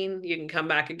 18, you can come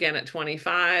back again at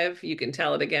 25, you can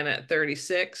tell it again at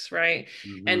 36, right?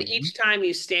 And each time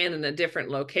you stand in a different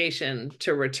location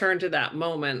to return to that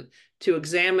moment, to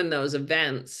examine those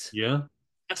events,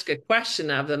 ask a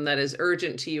question of them that is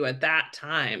urgent to you at that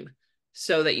time,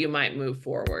 so that you might move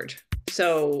forward.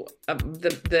 So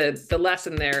the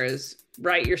lesson there is,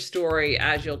 write your story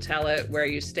as you'll tell it, where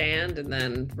you stand, and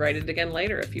then write it again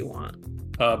later if you want.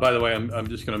 By the way, I'm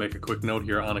just going to make a quick note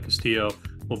here. Ana Castillo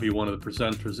will be one of the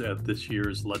presenters at this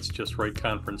year's Let's Just Write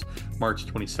conference, March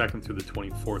 22nd through the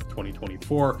 24th,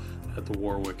 2024, at the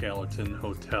Warwick Allerton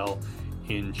Hotel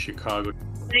in Chicago.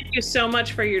 Thank you so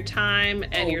much for your time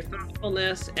and your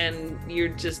thoughtfulness, and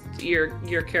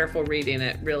your careful reading.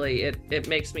 It really, it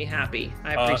makes me happy.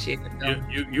 I appreciate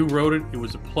it. You wrote it. It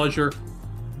was a pleasure.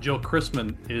 Jill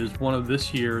Christman is one of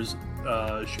this year's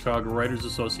Chicago Writers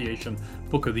Association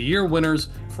Book of the Year winners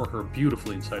for her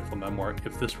beautifully insightful memoir,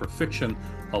 If This Were Fiction,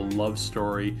 A Love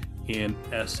Story in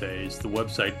Essays. The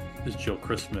website is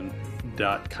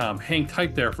jillchristman.com. Hang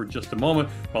tight there for just a moment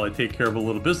while I take care of a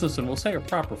little business, and we'll say a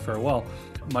proper farewell.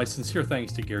 My sincere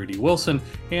thanks to Gary D. Wilson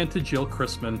and to Jill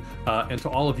Christman, and to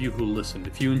all of you who listened.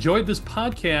 If you enjoyed this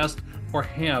podcast or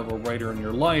have a writer in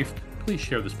your life, please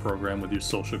share this program with your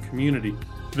social community.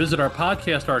 Visit our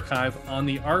podcast archive on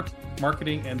the art,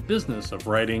 marketing, and business of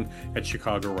writing at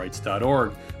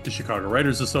chicagowrites.org. The Chicago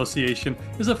Writers Association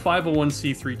is a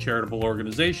 501c3 charitable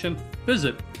organization.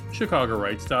 Visit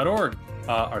chicagowrites.org.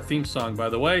 Our theme song, by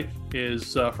the way,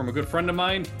 is from a good friend of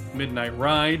mine, Midnight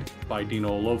Ride by Dino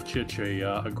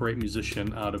Lovcic, a great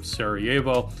musician out of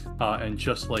Sarajevo. And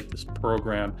just like this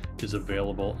program, is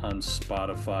available on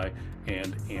Spotify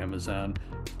and Amazon.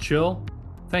 Jill,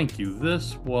 thank you.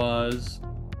 This was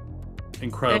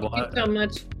incredible. Thank you so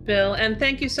much, Bill. And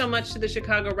thank you so much to the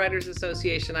Chicago Writers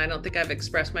Association. I don't think I've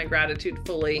expressed my gratitude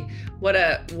fully. What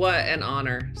an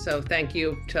honor. So thank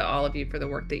you to all of you for the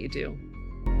work that you do.